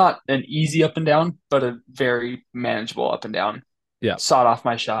 So not an easy up and down, but a very manageable up and down. Yeah. Sawed off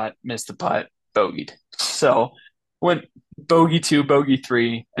my shot, missed the putt, bogeyed. So went bogey two, bogey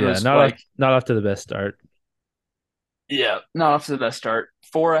three, and Yeah, was like, not off to the best start. yeah, not off to the best start.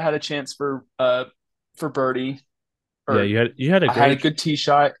 Four, I had a chance for birdie, Yeah, or you had a I had a great good tee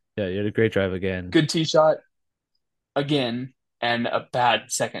shot, yeah, you had a great drive again. good tee shot again, and a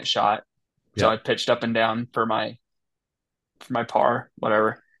bad second shot. So Yeah. I pitched up and down for my par,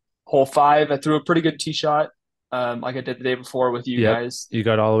 whatever. Hole five, I threw a pretty good tee shot, like I did the day before with you Yep. guys. You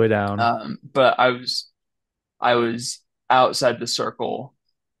got all the way down. But I was outside the circle,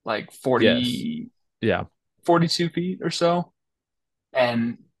 like Yes. Yeah. 42 feet or so,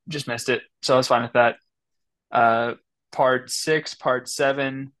 and just missed it. So I was fine with that. Uh, Part six, part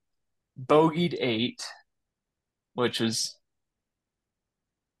seven, bogeyed eight, which was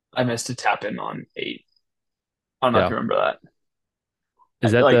I missed a tap in on eight. I don't know if Yeah. you remember that.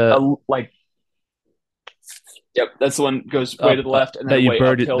 Is that Like the like yep, that's the one goes way to the left and that then you way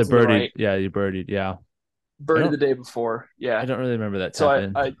birdied uphill the to the birdied? right. Yeah, you birdied. Yeah. I Birdie don't the day before, I yeah. don't really remember that So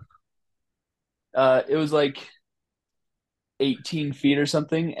tap I in. I it was like 18 feet or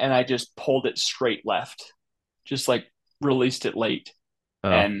something, and I just pulled it straight left, just like released it late Oh.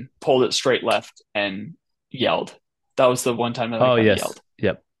 and pulled it straight left and yelled. That was the one time that I Oh kind of yes. yelled.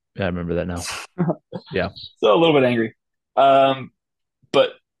 Yep. Yeah, I remember that now. Yeah. So a little bit angry, um,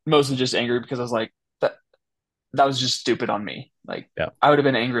 but mostly just angry because I was like, that was just stupid on me. Like Yeah. I would have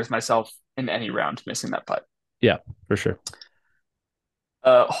been angry with myself in any round missing that putt. Yeah, for sure.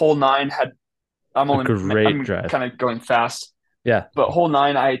 Hole nine had A great I'm drive. kind of going fast, Yeah. but hole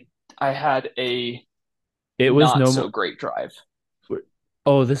nine I had a It was not no so more. great drive.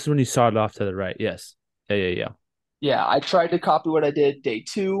 Oh, this is when you saw it off to the right. Yes. Yeah, yeah, yeah. Yeah, I tried to copy what I did day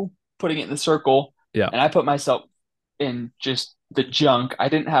two, putting it in the circle, Yeah. and I put myself in just the junk. I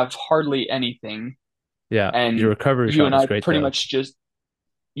didn't have hardly anything, Yeah. Your and recovery you shot and was I great pretty though. much just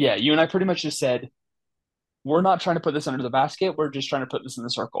yeah, you and I pretty much just said we're not trying to put this under the basket. We're just trying to put this in the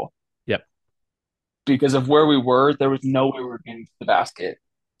circle Yep. because of where we were. There was no way we were getting to the basket,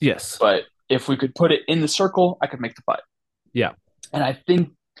 Yes. but if we could put it in the circle, I could make the putt. Yeah. And I think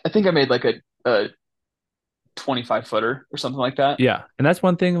I made like a 25 footer or something like that. Yeah. And that's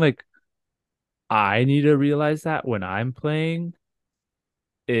one thing like I need to realize that when I'm playing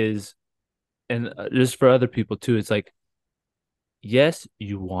is and just for other people too, it's like yes,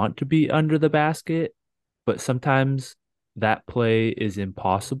 you want to be under the basket, but sometimes that play is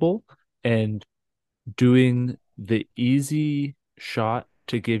impossible. And doing the easy shot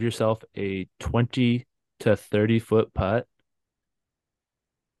to give yourself a 20 to 30-foot putt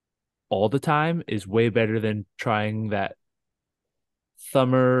all the time is way better than trying that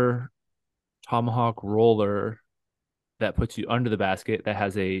thumber tomahawk roller that puts you under the basket that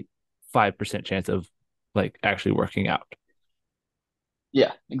has a 5% chance of like actually working out.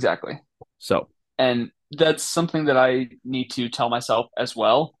 Yeah, exactly. So, And that's something that I need to tell myself as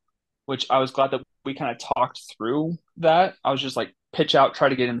well, which I was glad that we kind of talked through that. I was just like, pitch out, try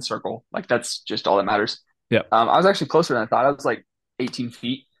to get in the circle. Like, that's just all that matters. yeah, I was actually closer than I thought. I was like 18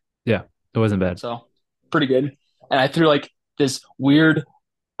 feet. yeah, it wasn't bad. So pretty good. And I threw like this weird,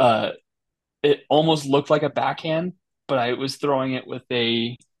 uh, it almost looked like a backhand, but I was throwing it with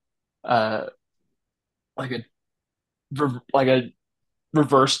uh, like a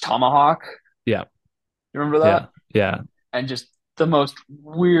reverse tomahawk. Yeah, You remember that? yeah, yeah. And just the most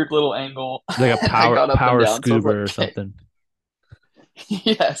weird little angle. Like a I got up and power down. So I was scuba like, or okay, something.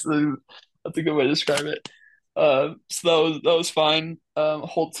 yes, that's a good way to describe it. So that was fine.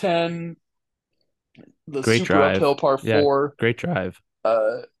 Hole 10, the Great super drive. uphill par Yeah, four. great drive.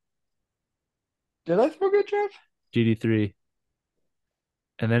 Uh, did I throw a good drive? GD3.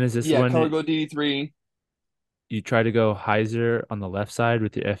 And then is this Yeah, color when go DD3. you try to go hyzer on the left side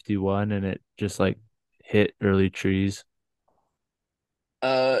with your FD1 and it just like hit early trees?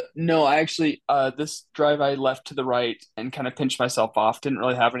 No, I actually this drive I left to the right and kind of pinched myself off. Didn't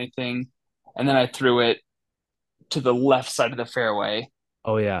really have anything, and then I threw it to the left side of the fairway.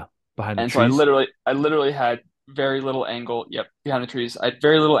 Oh yeah, behind the And so I trees. literally had very little angle. Yep, behind the trees. I had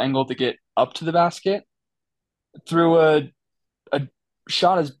very little angle to get up to the basket. Threw a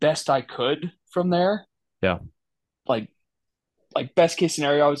shot as best I could from there. Yeah. Like best case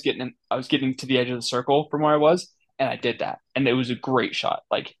scenario, I was getting to the edge of the circle from where I was, and I did that, and it was a great shot.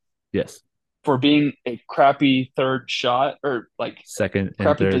 Like Yes. for being a crappy third shot or like Second and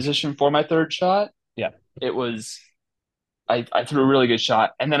crappy third. position for my third shot, Yeah. it was. I threw a really good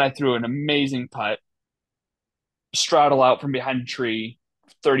shot, and then I threw an amazing putt, straddle out from behind a tree,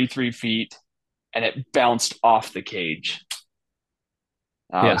 33 feet, and it bounced off the cage.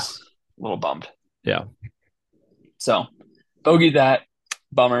 I Yeah. was a little bummed. Yeah. So, bogey that,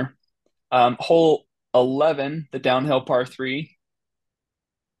 bummer. Hole 11, the downhill par three,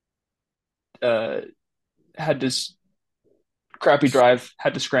 uh, had this crappy drive,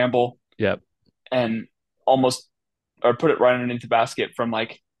 had to scramble Yep. and almost or put it right underneath the basket from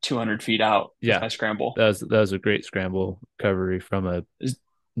like 200 feet out with Yeah. my scramble. That was a great scramble recovery from a It was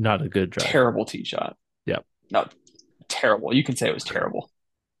not a good drive. terrible tee shot. Yep. Not terrible. You can say it was terrible.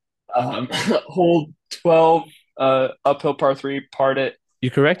 Hole 12, uphill par three, parred it. You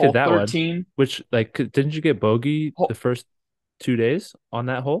corrected Hole that one, 13, which like didn't you get bogey the hole, first 2 days on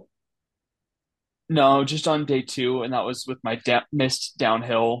that hole? no, just on day two, and that was with my missed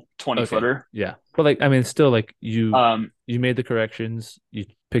downhill 20 Okay. footer. Yeah. But like I mean still like you Um, you made the corrections, you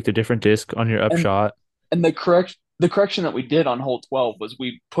picked a different disc on your and upshot. and the correction that we did on hole 12 was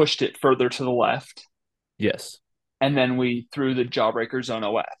we pushed it further to the left, Yes. and then we threw the jawbreaker zone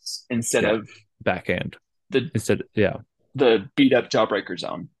OS instead Yeah. of Backhand. the Instead yeah. the beat up jawbreaker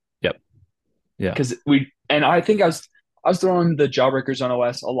zone. Yep. Yeah. Because I think I was throwing the jawbreaker zone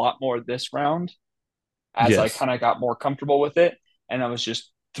OS a lot more this round as I Yes. kind of got more comfortable with it, and I was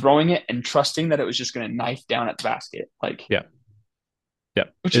just throwing it and trusting that it was just going to knife down at the basket, like Yeah. Yeah.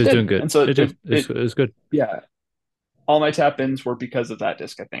 which It it was doing did. good. And so It did. It was good. yeah, all my tap ins were because of that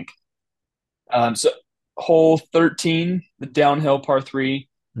disc, I think. So hole 13, the downhill par three,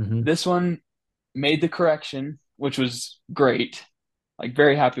 Hmm. this one made the correction, which was great. Like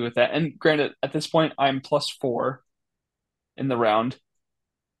very happy with that. And granted, at this point, I'm +4 in the round,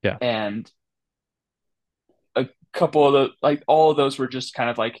 Yeah. and a couple of the like all of those were just kind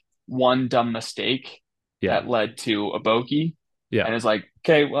of like one dumb mistake Yeah. that led to a bogey. Yeah. And it's like,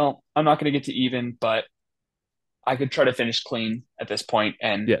 okay, well, I'm not going to get to even, but I could try to finish clean at this point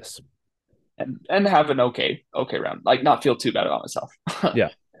Yes. and have an okay round, like not feel too bad about myself. Yeah.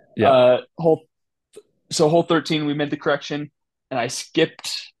 Yeah. Whole so hole 13, we made the correction, and I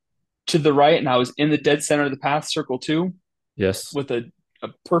skipped to the right, and I was in the dead center of the path, circle two, Yes. with a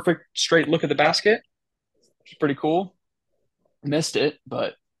perfect straight look at the basket, which is pretty cool. Missed it,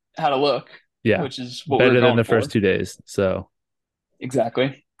 but had a look, Yeah. which is what we were Better than going the first for. 2 days. So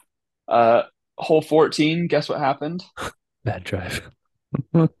Exactly. Uh, Hole 14, guess what happened? bad drive.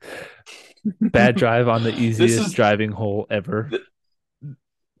 Bad drive on the This easiest is, driving hole ever. th-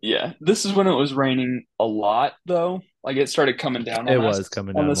 yeah, this is when it was raining a lot, though. Like it started coming down It on was us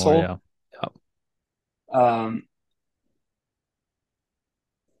coming on down this more. hole. Yeah. Yeah. Um,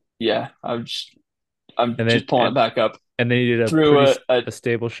 yeah, I'm And then just pulling it back up you did a through a a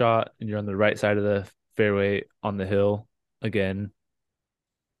stable shot, and you're on the right side of the fairway on the hill again.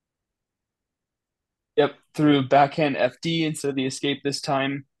 yep, through backhand FD instead of the escape this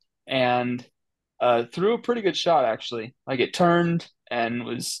time, and threw a pretty good shot actually. Like it turned and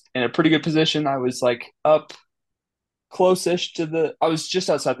was in a pretty good position. I was like up close-ish to the. I was just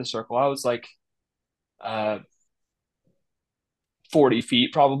outside the circle. I was like uh 40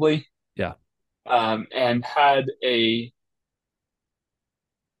 feet probably, Yeah. and had a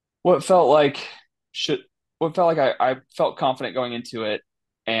what felt like should what felt like I felt confident going into it,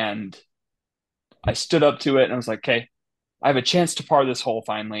 and I stood up to it and I was like, okay, I have a chance to par this hole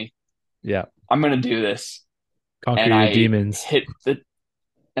finally. Yeah. I'm gonna do this. Conquer And your demons.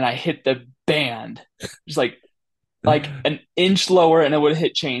 I hit the band just like an inch lower, and it would have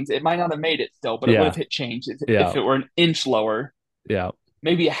hit chains. It might not have made it still, but it would have Yeah. hit chains. If Yeah. it were an inch lower, Yeah.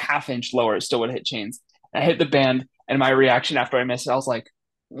 maybe a half inch lower, it still would have hit chains. And I hit the band, and my reaction after I missed it, I was like,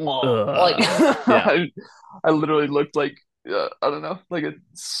 whoa. Like Yeah. I literally looked like I don't know, like a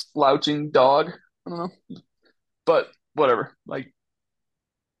slouching dog. I don't know. But whatever. Like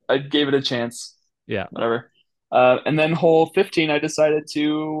I gave it a chance. Yeah. Whatever. And then hole 15, I decided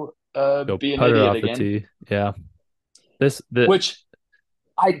to Go be an putter idiot off the again, tee. Yeah. This the which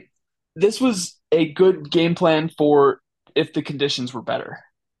I this was a good game plan for if the conditions were better.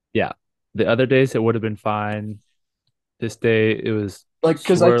 yeah. The other days it would have been fine. This day it was Like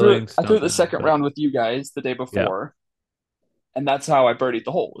because swirling, I threw the stumping, second but round with you guys the day yeah. before, and that's how I birdied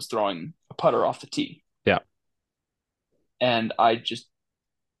the hole, was throwing a putter off the tee. Yeah. And I just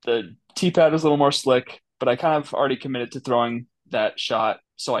the tee pad was a little more slick, but I kind of already committed to throwing that shot,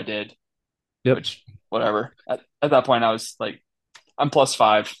 so I did. Yep. Which whatever. At that point, I was like, I'm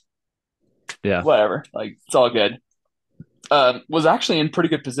 +5, Yeah. whatever. Like it's all good. Was actually in pretty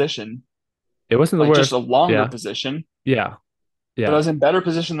good position, It wasn't the like just worst. a longer Yeah. position, Yeah. but I Yeah. was in better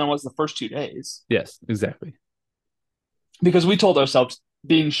position than was the first 2 days Yes, exactly. because we told ourselves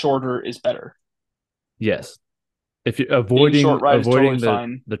being shorter is better. Yes. If you're Being short right is totally avoiding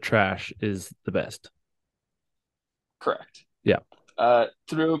fine. the trash is the best. Correct. Yeah.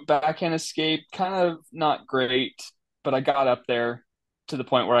 Through backhand escape, kind of not great, but I got up there to the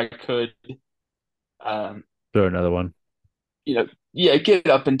point where I could Um, Throw another one. yeah, get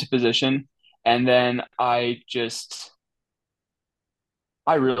up into position, and then I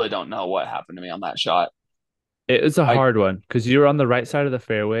really don't know what happened to me on that shot. It's a I hard one because you're on the right side of the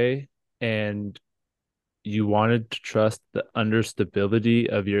fairway and you wanted to trust the understability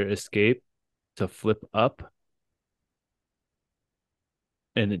of your escape to flip up,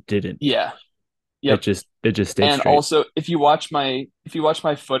 and it didn't. Yeah, It yep. just it just stayed And straight. also, if you watch my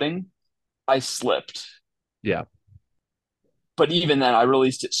footing, I slipped. Yeah. But even then, I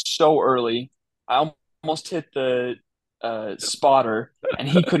released it so early. I almost hit the spotter, and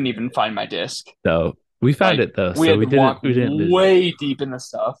he couldn't even find my disc. So we found Like it though, we so had we to didn't walk we didn't lose it. way deep in the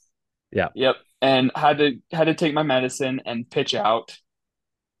stuff. Yeah. Yep, and had to take my medicine and pitch out.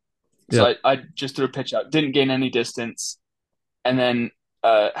 So Yep. I just threw a pitch out, didn't gain any distance, and then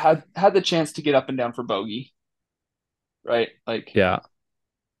had the chance to get up and down for bogey, right? Like Yeah.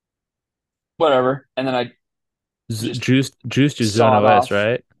 whatever, and then I just Juiced your zone sawed OS, off.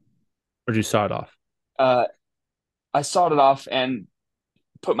 right? Or did you saw it off? Uh, I sawed it off and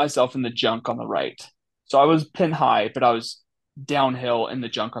put myself in the junk on the right. So I was pin high, but I was downhill in the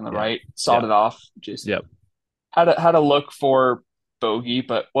junk on the Yeah. right. Sawed Yeah. it off. Just Yep. had a look for bogey,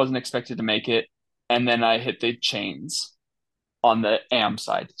 but wasn't expected to make it. And then I hit the chains on the am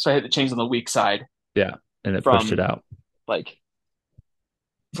side. So I hit the chains on the weak side Yeah. And it pushed it from out. like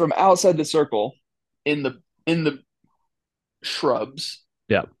from outside the circle in the shrubs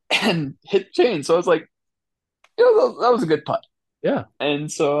Yeah. and hit chains. So I was like, that was a good putt. Yeah.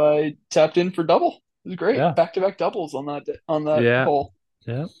 And so I tapped in for double. It was great. Yeah. Back to back doubles on that Yeah. hole.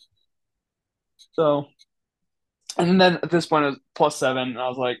 Yeah. So and then at this point it was +7, and I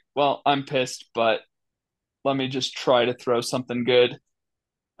was like, well, I'm pissed, but let me just try to throw something good.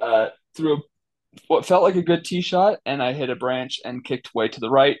 Threw what felt like a good tee shot, and I hit a branch and kicked way to the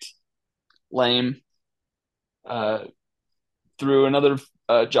right. Lame. Uh, Threw another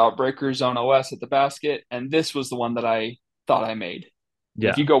jawbreaker zone OS at the basket, and this was the one that I thought I made. And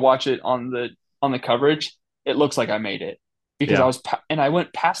if Yeah. you go watch it on the coverage, it looks like I made it because Yeah. and I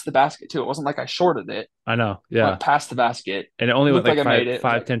went past the basket too. It wasn't like I shorted it. I know. I Yeah. went past the basket. And it only went Looked like like I made five, it. It was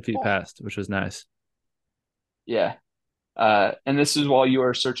five, like, 10 feet oh past, which was nice. yeah. And this is while you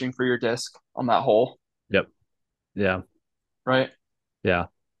are searching for your disc on that hole, Yep. Yeah. right? Yeah.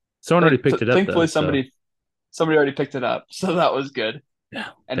 Someone already picked it up though. Thankfully, So somebody already picked it up, so that was good. yeah.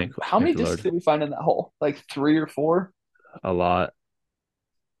 And how Thank many the discs Lord. did we find in that hole? Like three or four? A lot.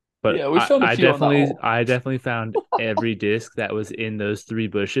 But Yeah, we found a few on that hole. I definitely found every disc that was in those three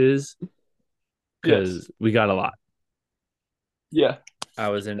bushes Yes. because we got a lot. Yeah, that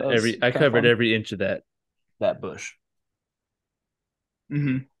was I kind of covered fun. every inch of that bush.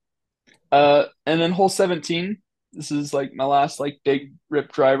 Hmm. And then hole 17. This is like my last like big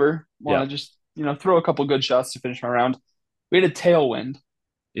rip driver. Want Yep. to just throw a couple good shots to finish my round. We had a tailwind,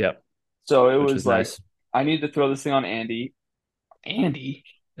 Yep. so it Which was was like nice. I need to throw this thing on Andy. Andy,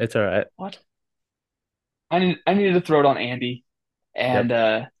 It's all right. what? I needed to throw it on Andy, and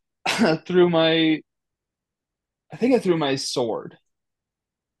Yep. threw my I think I threw my sword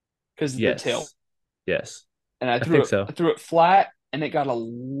because of the tail, Yes. Yes. and I I threw think it so. I threw it flat, and it got a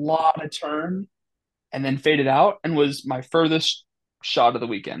lot of turn, and then faded out, and was my furthest shot of the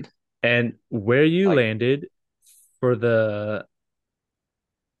weekend. And where you Like landed for the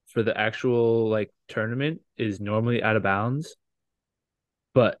actual like tournament is normally out of bounds,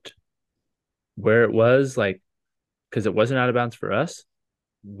 but where it was like because it wasn't out of bounds for us,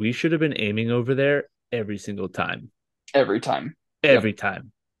 we should have been aiming over there every single time. every time. Every Yep.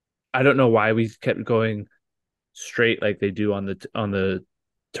 time. I don't know why we kept going straight like they do on the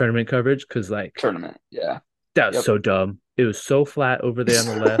tournament coverage because like Tournament. Yeah. that was Yep. so dumb. It was so flat over there on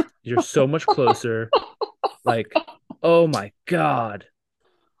the left. You're so much closer. Like, oh my God.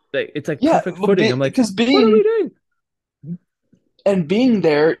 Like it's like Yeah, perfect footing. I'm like, because what are we being doing? and being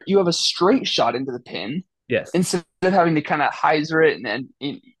there, you have a straight shot into the pin Yes. instead of having to kind of hyzer it and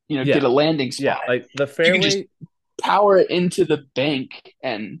Yeah. get a landing Yeah. spot. Like the You can just fairway, power it into the bank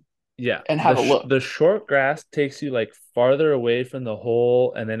yeah. and have a look. The short grass takes you like farther away from the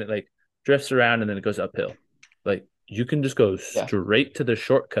hole and then it like drifts around and then it goes uphill. Like you can just go Yeah. straight to the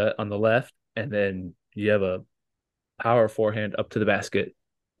shortcut on the left and then you have a power forehand up to the basket.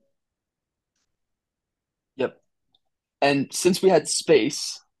 Yep. And since we had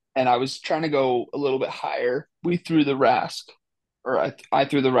space and I was trying to go a little bit higher, we threw the Rask, or I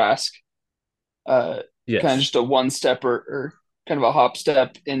threw the Rask, uh, kind of Yes. just a one step or kind of a hop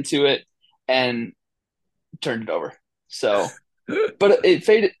step into it and turned it over. So, but it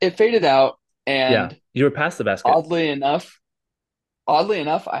faded out, Yeah. and You were past the basket. oddly enough,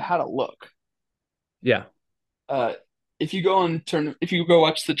 I had a look. Yeah. Uh, if you go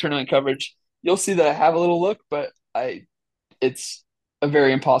watch the tournament coverage, you'll see that I have a little look, but I it's a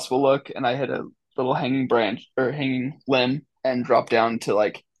very impossible look, and I hit a little hanging branch or hanging limb and dropped down to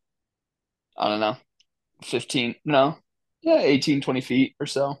like I don't know, 15, no, yeah, 18, 20 feet or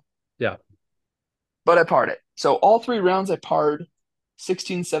so. Yeah. But I parred it. So all three rounds I parred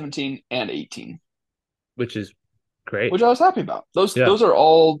 16, 17, and 18, Which is great. which I was happy about. Yeah. Those are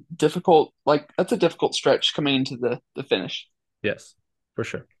all difficult. Like that's a difficult stretch coming into the finish. Yes. For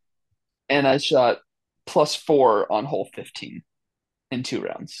sure. And I shot +4 on hole 15 in 2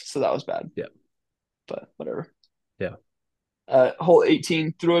 rounds. So that was bad, Yeah. but whatever. Yeah. Hole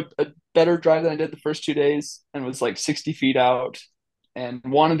 18 threw a better drive than I did the first 2 days and was like 60 feet out and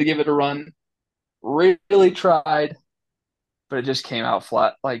wanted to give it a run. Really tried, but it just came out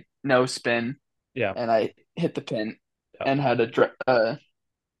flat, like no spin. Yeah. And I hit the pin Yeah. and had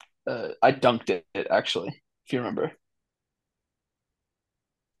I dunked it actually, if you remember,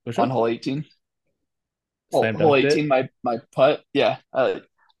 Which on one? hole 18. Slam Hole dunked it. 18, my putt, yeah, I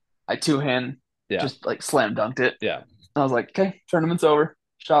two hand Yeah. just like slam dunked it. Yeah. I was like, okay, tournament's over.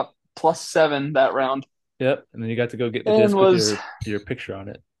 Shot +7 that round, Yep. And then you got to go get the and disc with was your picture on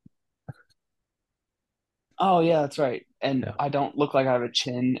it. oh yeah, that's right. And Yeah. I don't look like I have a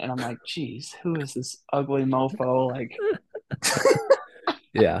chin, and I'm like, geez, who is this ugly mofo? Like,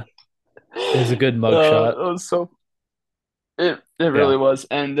 Yeah. It was a good mug it shot. was so it Yeah. really was.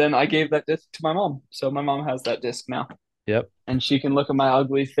 And then I gave that disc to my mom, so my mom has that disc now, Yep. and she can look at my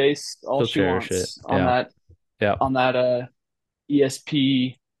ugly face all She'll she cherish it. wants Yeah. Yeah. on that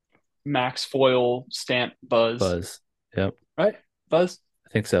ESP Max Foil stamp buzz, Buzz. Yep. right? Buzz. I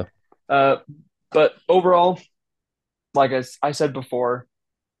think so. Uh, but overall, like I said before,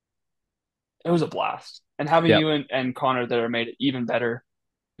 it was a blast, and having Yep. you and Connor there made it even better.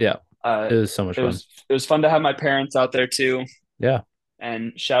 Yeah. Uh, It was so much fun. it was fun to have my parents out there too, Yeah.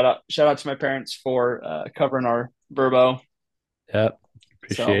 and shout out to my parents for covering our Burbo. Yep. So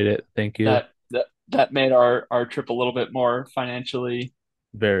Appreciate it. Thank you that made our trip a little bit more financially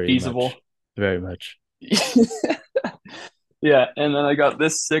very much. feasible. Very much. Yeah, and then I got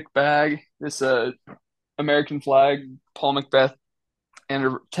this sick bag, this American flag Paul Macbeth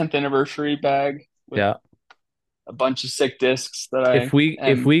and 10th anniversary bag with Yeah. a bunch of sick discs that If I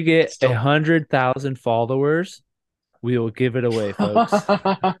am we get still 100,000 followers, we will give it away, folks.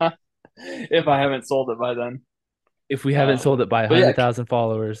 if I haven't sold it by then. If we haven't Uh, sold it by but yeah, 100,000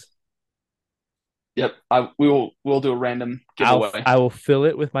 followers, yep. We'll do a random giveaway. I will fill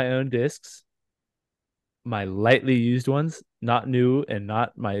it with my own discs, my lightly used ones, not new and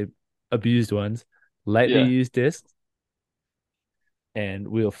not my abused ones, lightly Yeah. used discs, and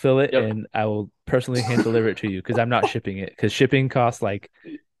we'll fill it Yep. and I will personally hand deliver it to you because I'm not shipping it because shipping costs like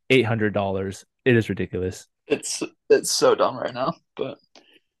 $800. It is ridiculous. It's so dumb right now. But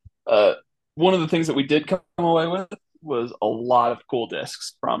uh, one of the things that we did come away with was a lot of cool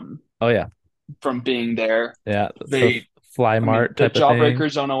discs Oh yeah. from being there. Yeah. The They, Fly I mean, Mart the type of thing. Jawbreaker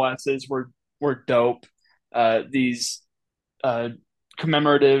Zone OSs were dope. These uh,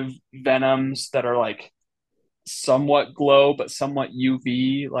 commemorative Venoms that are like somewhat glow but somewhat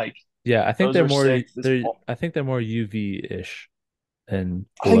UV, like Yeah, I think those they're were more sick. I think they're more UV-ish and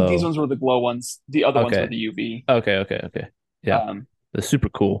I think these glow. ones were the glow ones. The other ones were Okay. the UV. Okay. Yeah. Um, They're super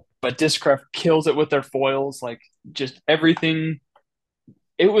cool. but Discraft kills it with their foils. Like just everything.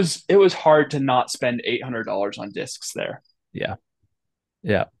 It was hard to not spend $800 on discs there. Yeah.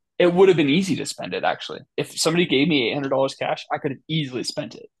 Yeah. It would have been easy to spend it actually. If somebody gave me $800 cash, I could have easily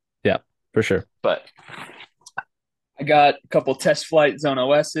spent it. Yeah. For sure. But I got a couple test flight Zone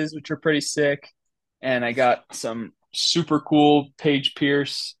OSs, which are pretty sick, and I got some super cool Page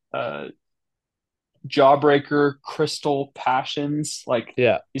Pierce Jawbreaker Crystal Passions. Like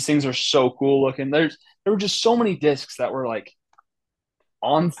Yeah. these things are so cool looking. There were just so many discs that were like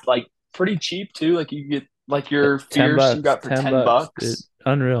on like pretty cheap too. Like you get like your 10 Fierce you bucks, got for 10 ten bucks, dude. bucks.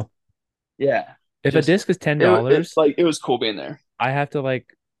 Unreal. Yeah, If a just disc is it $10, like it was cool being there. I have to like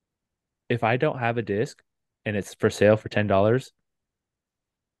if I don't have a disc and it's for sale for $10,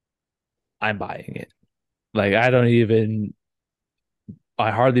 I'm buying it. Like I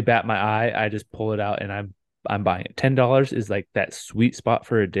hardly bat my eye. I just pull it out and I'm buying it. $10 is like that sweet spot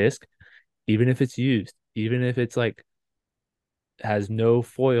for a disc, even if it's used, even if it's like has no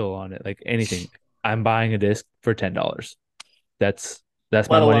foil on it, like anything. I'm buying a disc for $10. That's that's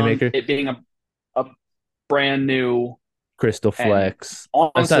my Let alone moneymaker. it being a brand new Crystal and Flex. It's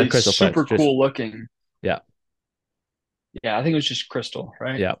not a honestly Crystal Flex, super just cool looking. yeah, Yeah, I think it was just crystal,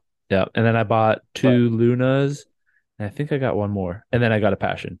 right? yeah, yeah. And then I bought But two Lunas, and I think I got one more, and then I got a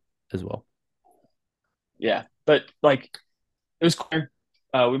Passion as well. yeah, but like it was clear.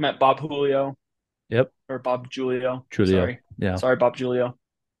 We met Bob Julio Yep. or Bob Julio. Julio. Sorry, Yeah. sorry, Bob Julio.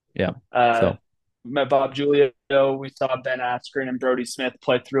 Yeah. Uh, So, we met Bob Julio. We saw Ben Askren and Brody Smith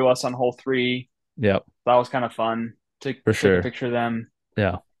play through us on hole three. yep, That was kind of fun to for take a sure. picture of them.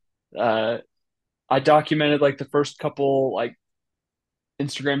 Yeah. Uh, I documented like the first couple like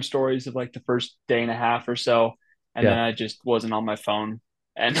Instagram stories of like the first day and a half or so, and then Yeah. I just wasn't on my phone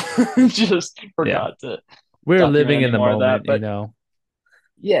and just Yeah. forgot to We're document living in any the more of that. moment, you But know.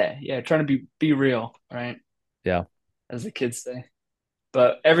 yeah, yeah, trying to be real, right? Yeah. As the kids say.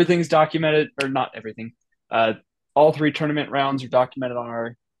 But everything's documented, or not everything. Uh, all three tournament rounds are documented on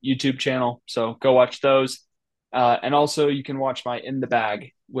our YouTube channel, so go watch those. And also, you can watch my In the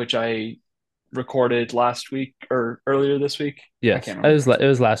Bag, which I recorded last week or earlier this week. I Yes. can't It was remember. it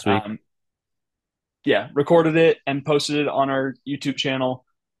was last week. Um, yeah, recorded it and posted it on our YouTube channel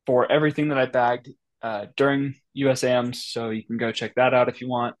for everything that I bagged during USAMs. So you can go check that out if you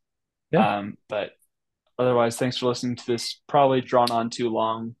want. Yeah. But otherwise, thanks for listening to this probably drawn on too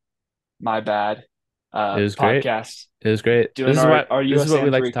long. My bad. It was great. Podcast It was great. doing our This is what we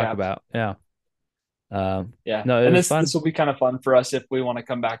USAMs like to talk recap. about. Yeah. Yeah, No, it and was this fun. will be kind of fun for us if we want to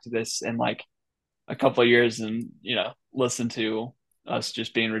come back to this in like a couple of years and listen to us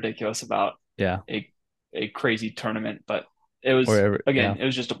just being ridiculous about Yeah. a a crazy tournament. But Or yeah. it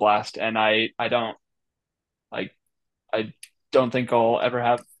was just a blast, and I don't like I don't think I'll ever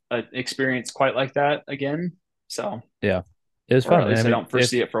have an experience quite like that again. So, Yeah. It was or fun. at And I least I mean, don't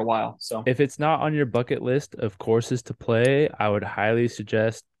foresee it for a while. So, if it's not on your bucket list of courses to play, I would highly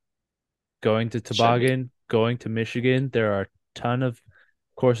suggest going to should be. Toboggan, going to Michigan. There are a ton of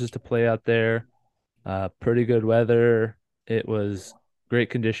courses to play out there. Pretty good weather. It was great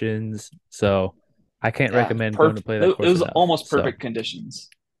conditions. So I can't Yeah, recommend going to perfect. play that It course was enough. almost So perfect conditions.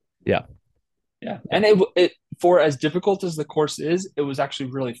 yeah, Yeah, yeah, and it for as difficult as the course is, it was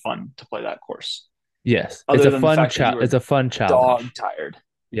actually really fun to play that course. yes, Other than the fact that you it's were a fun dog challenge. tired,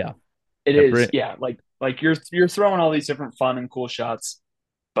 Yeah, it yeah, is. Yeah, like you're throwing all these different fun and cool shots,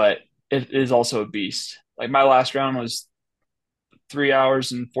 but it is also a beast. Like my last round was 3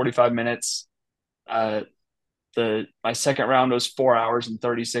 hours and 45 minutes. Uh, the my second round was 4 hours and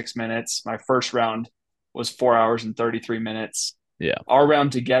 36 minutes. My first round was 4 hours and 33 minutes. yeah, Our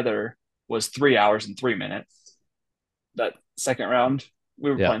round together was 3 hours and 3 minutes. That second round,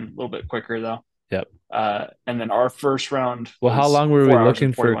 we were yeah, playing a little bit quicker though. yeah. And then our first round Well, how was long were we 4 hours and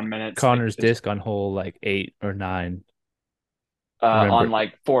looking for 41 minutes. Like Connor's disc on hole like 8 or 9? on Remember?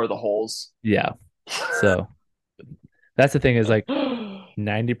 like four of the holes. Yeah. So that's the thing is like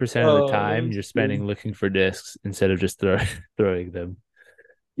 90% of the Oh, time you're that's good. spending looking for discs instead of just throwing them.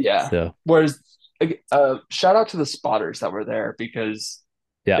 Yeah. So Whereas, shout out to the spotters that were there because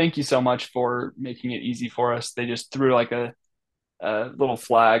yeah, thank you so much for making it easy for us. They just threw like a little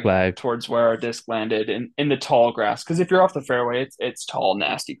flag flag. towards where our disc landed in the tall grass. Because if you're off the fairway, it's tall,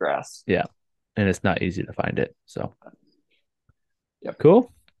 nasty grass. Yeah. And it's not easy to find it. So Yep.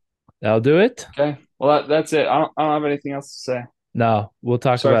 cool. That'll do it. Okay. Well, that's it. I don't have anything else to say. No, we'll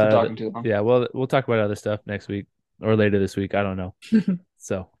talk Sorry for about talking too long. yeah, we'll talk about other stuff next week or later this week. I don't know.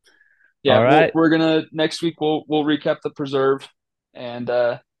 So all Yeah, right. we're gonna next week we'll recap the preserve and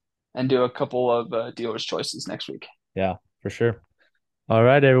do a couple of dealers choices next week. Yeah, for sure. All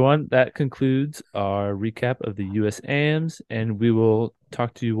right, everyone. That concludes our recap of the US AMs, and we will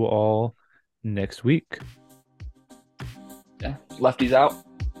talk to you all next week. Yeah, lefties out.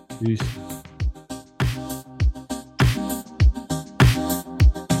 Peace.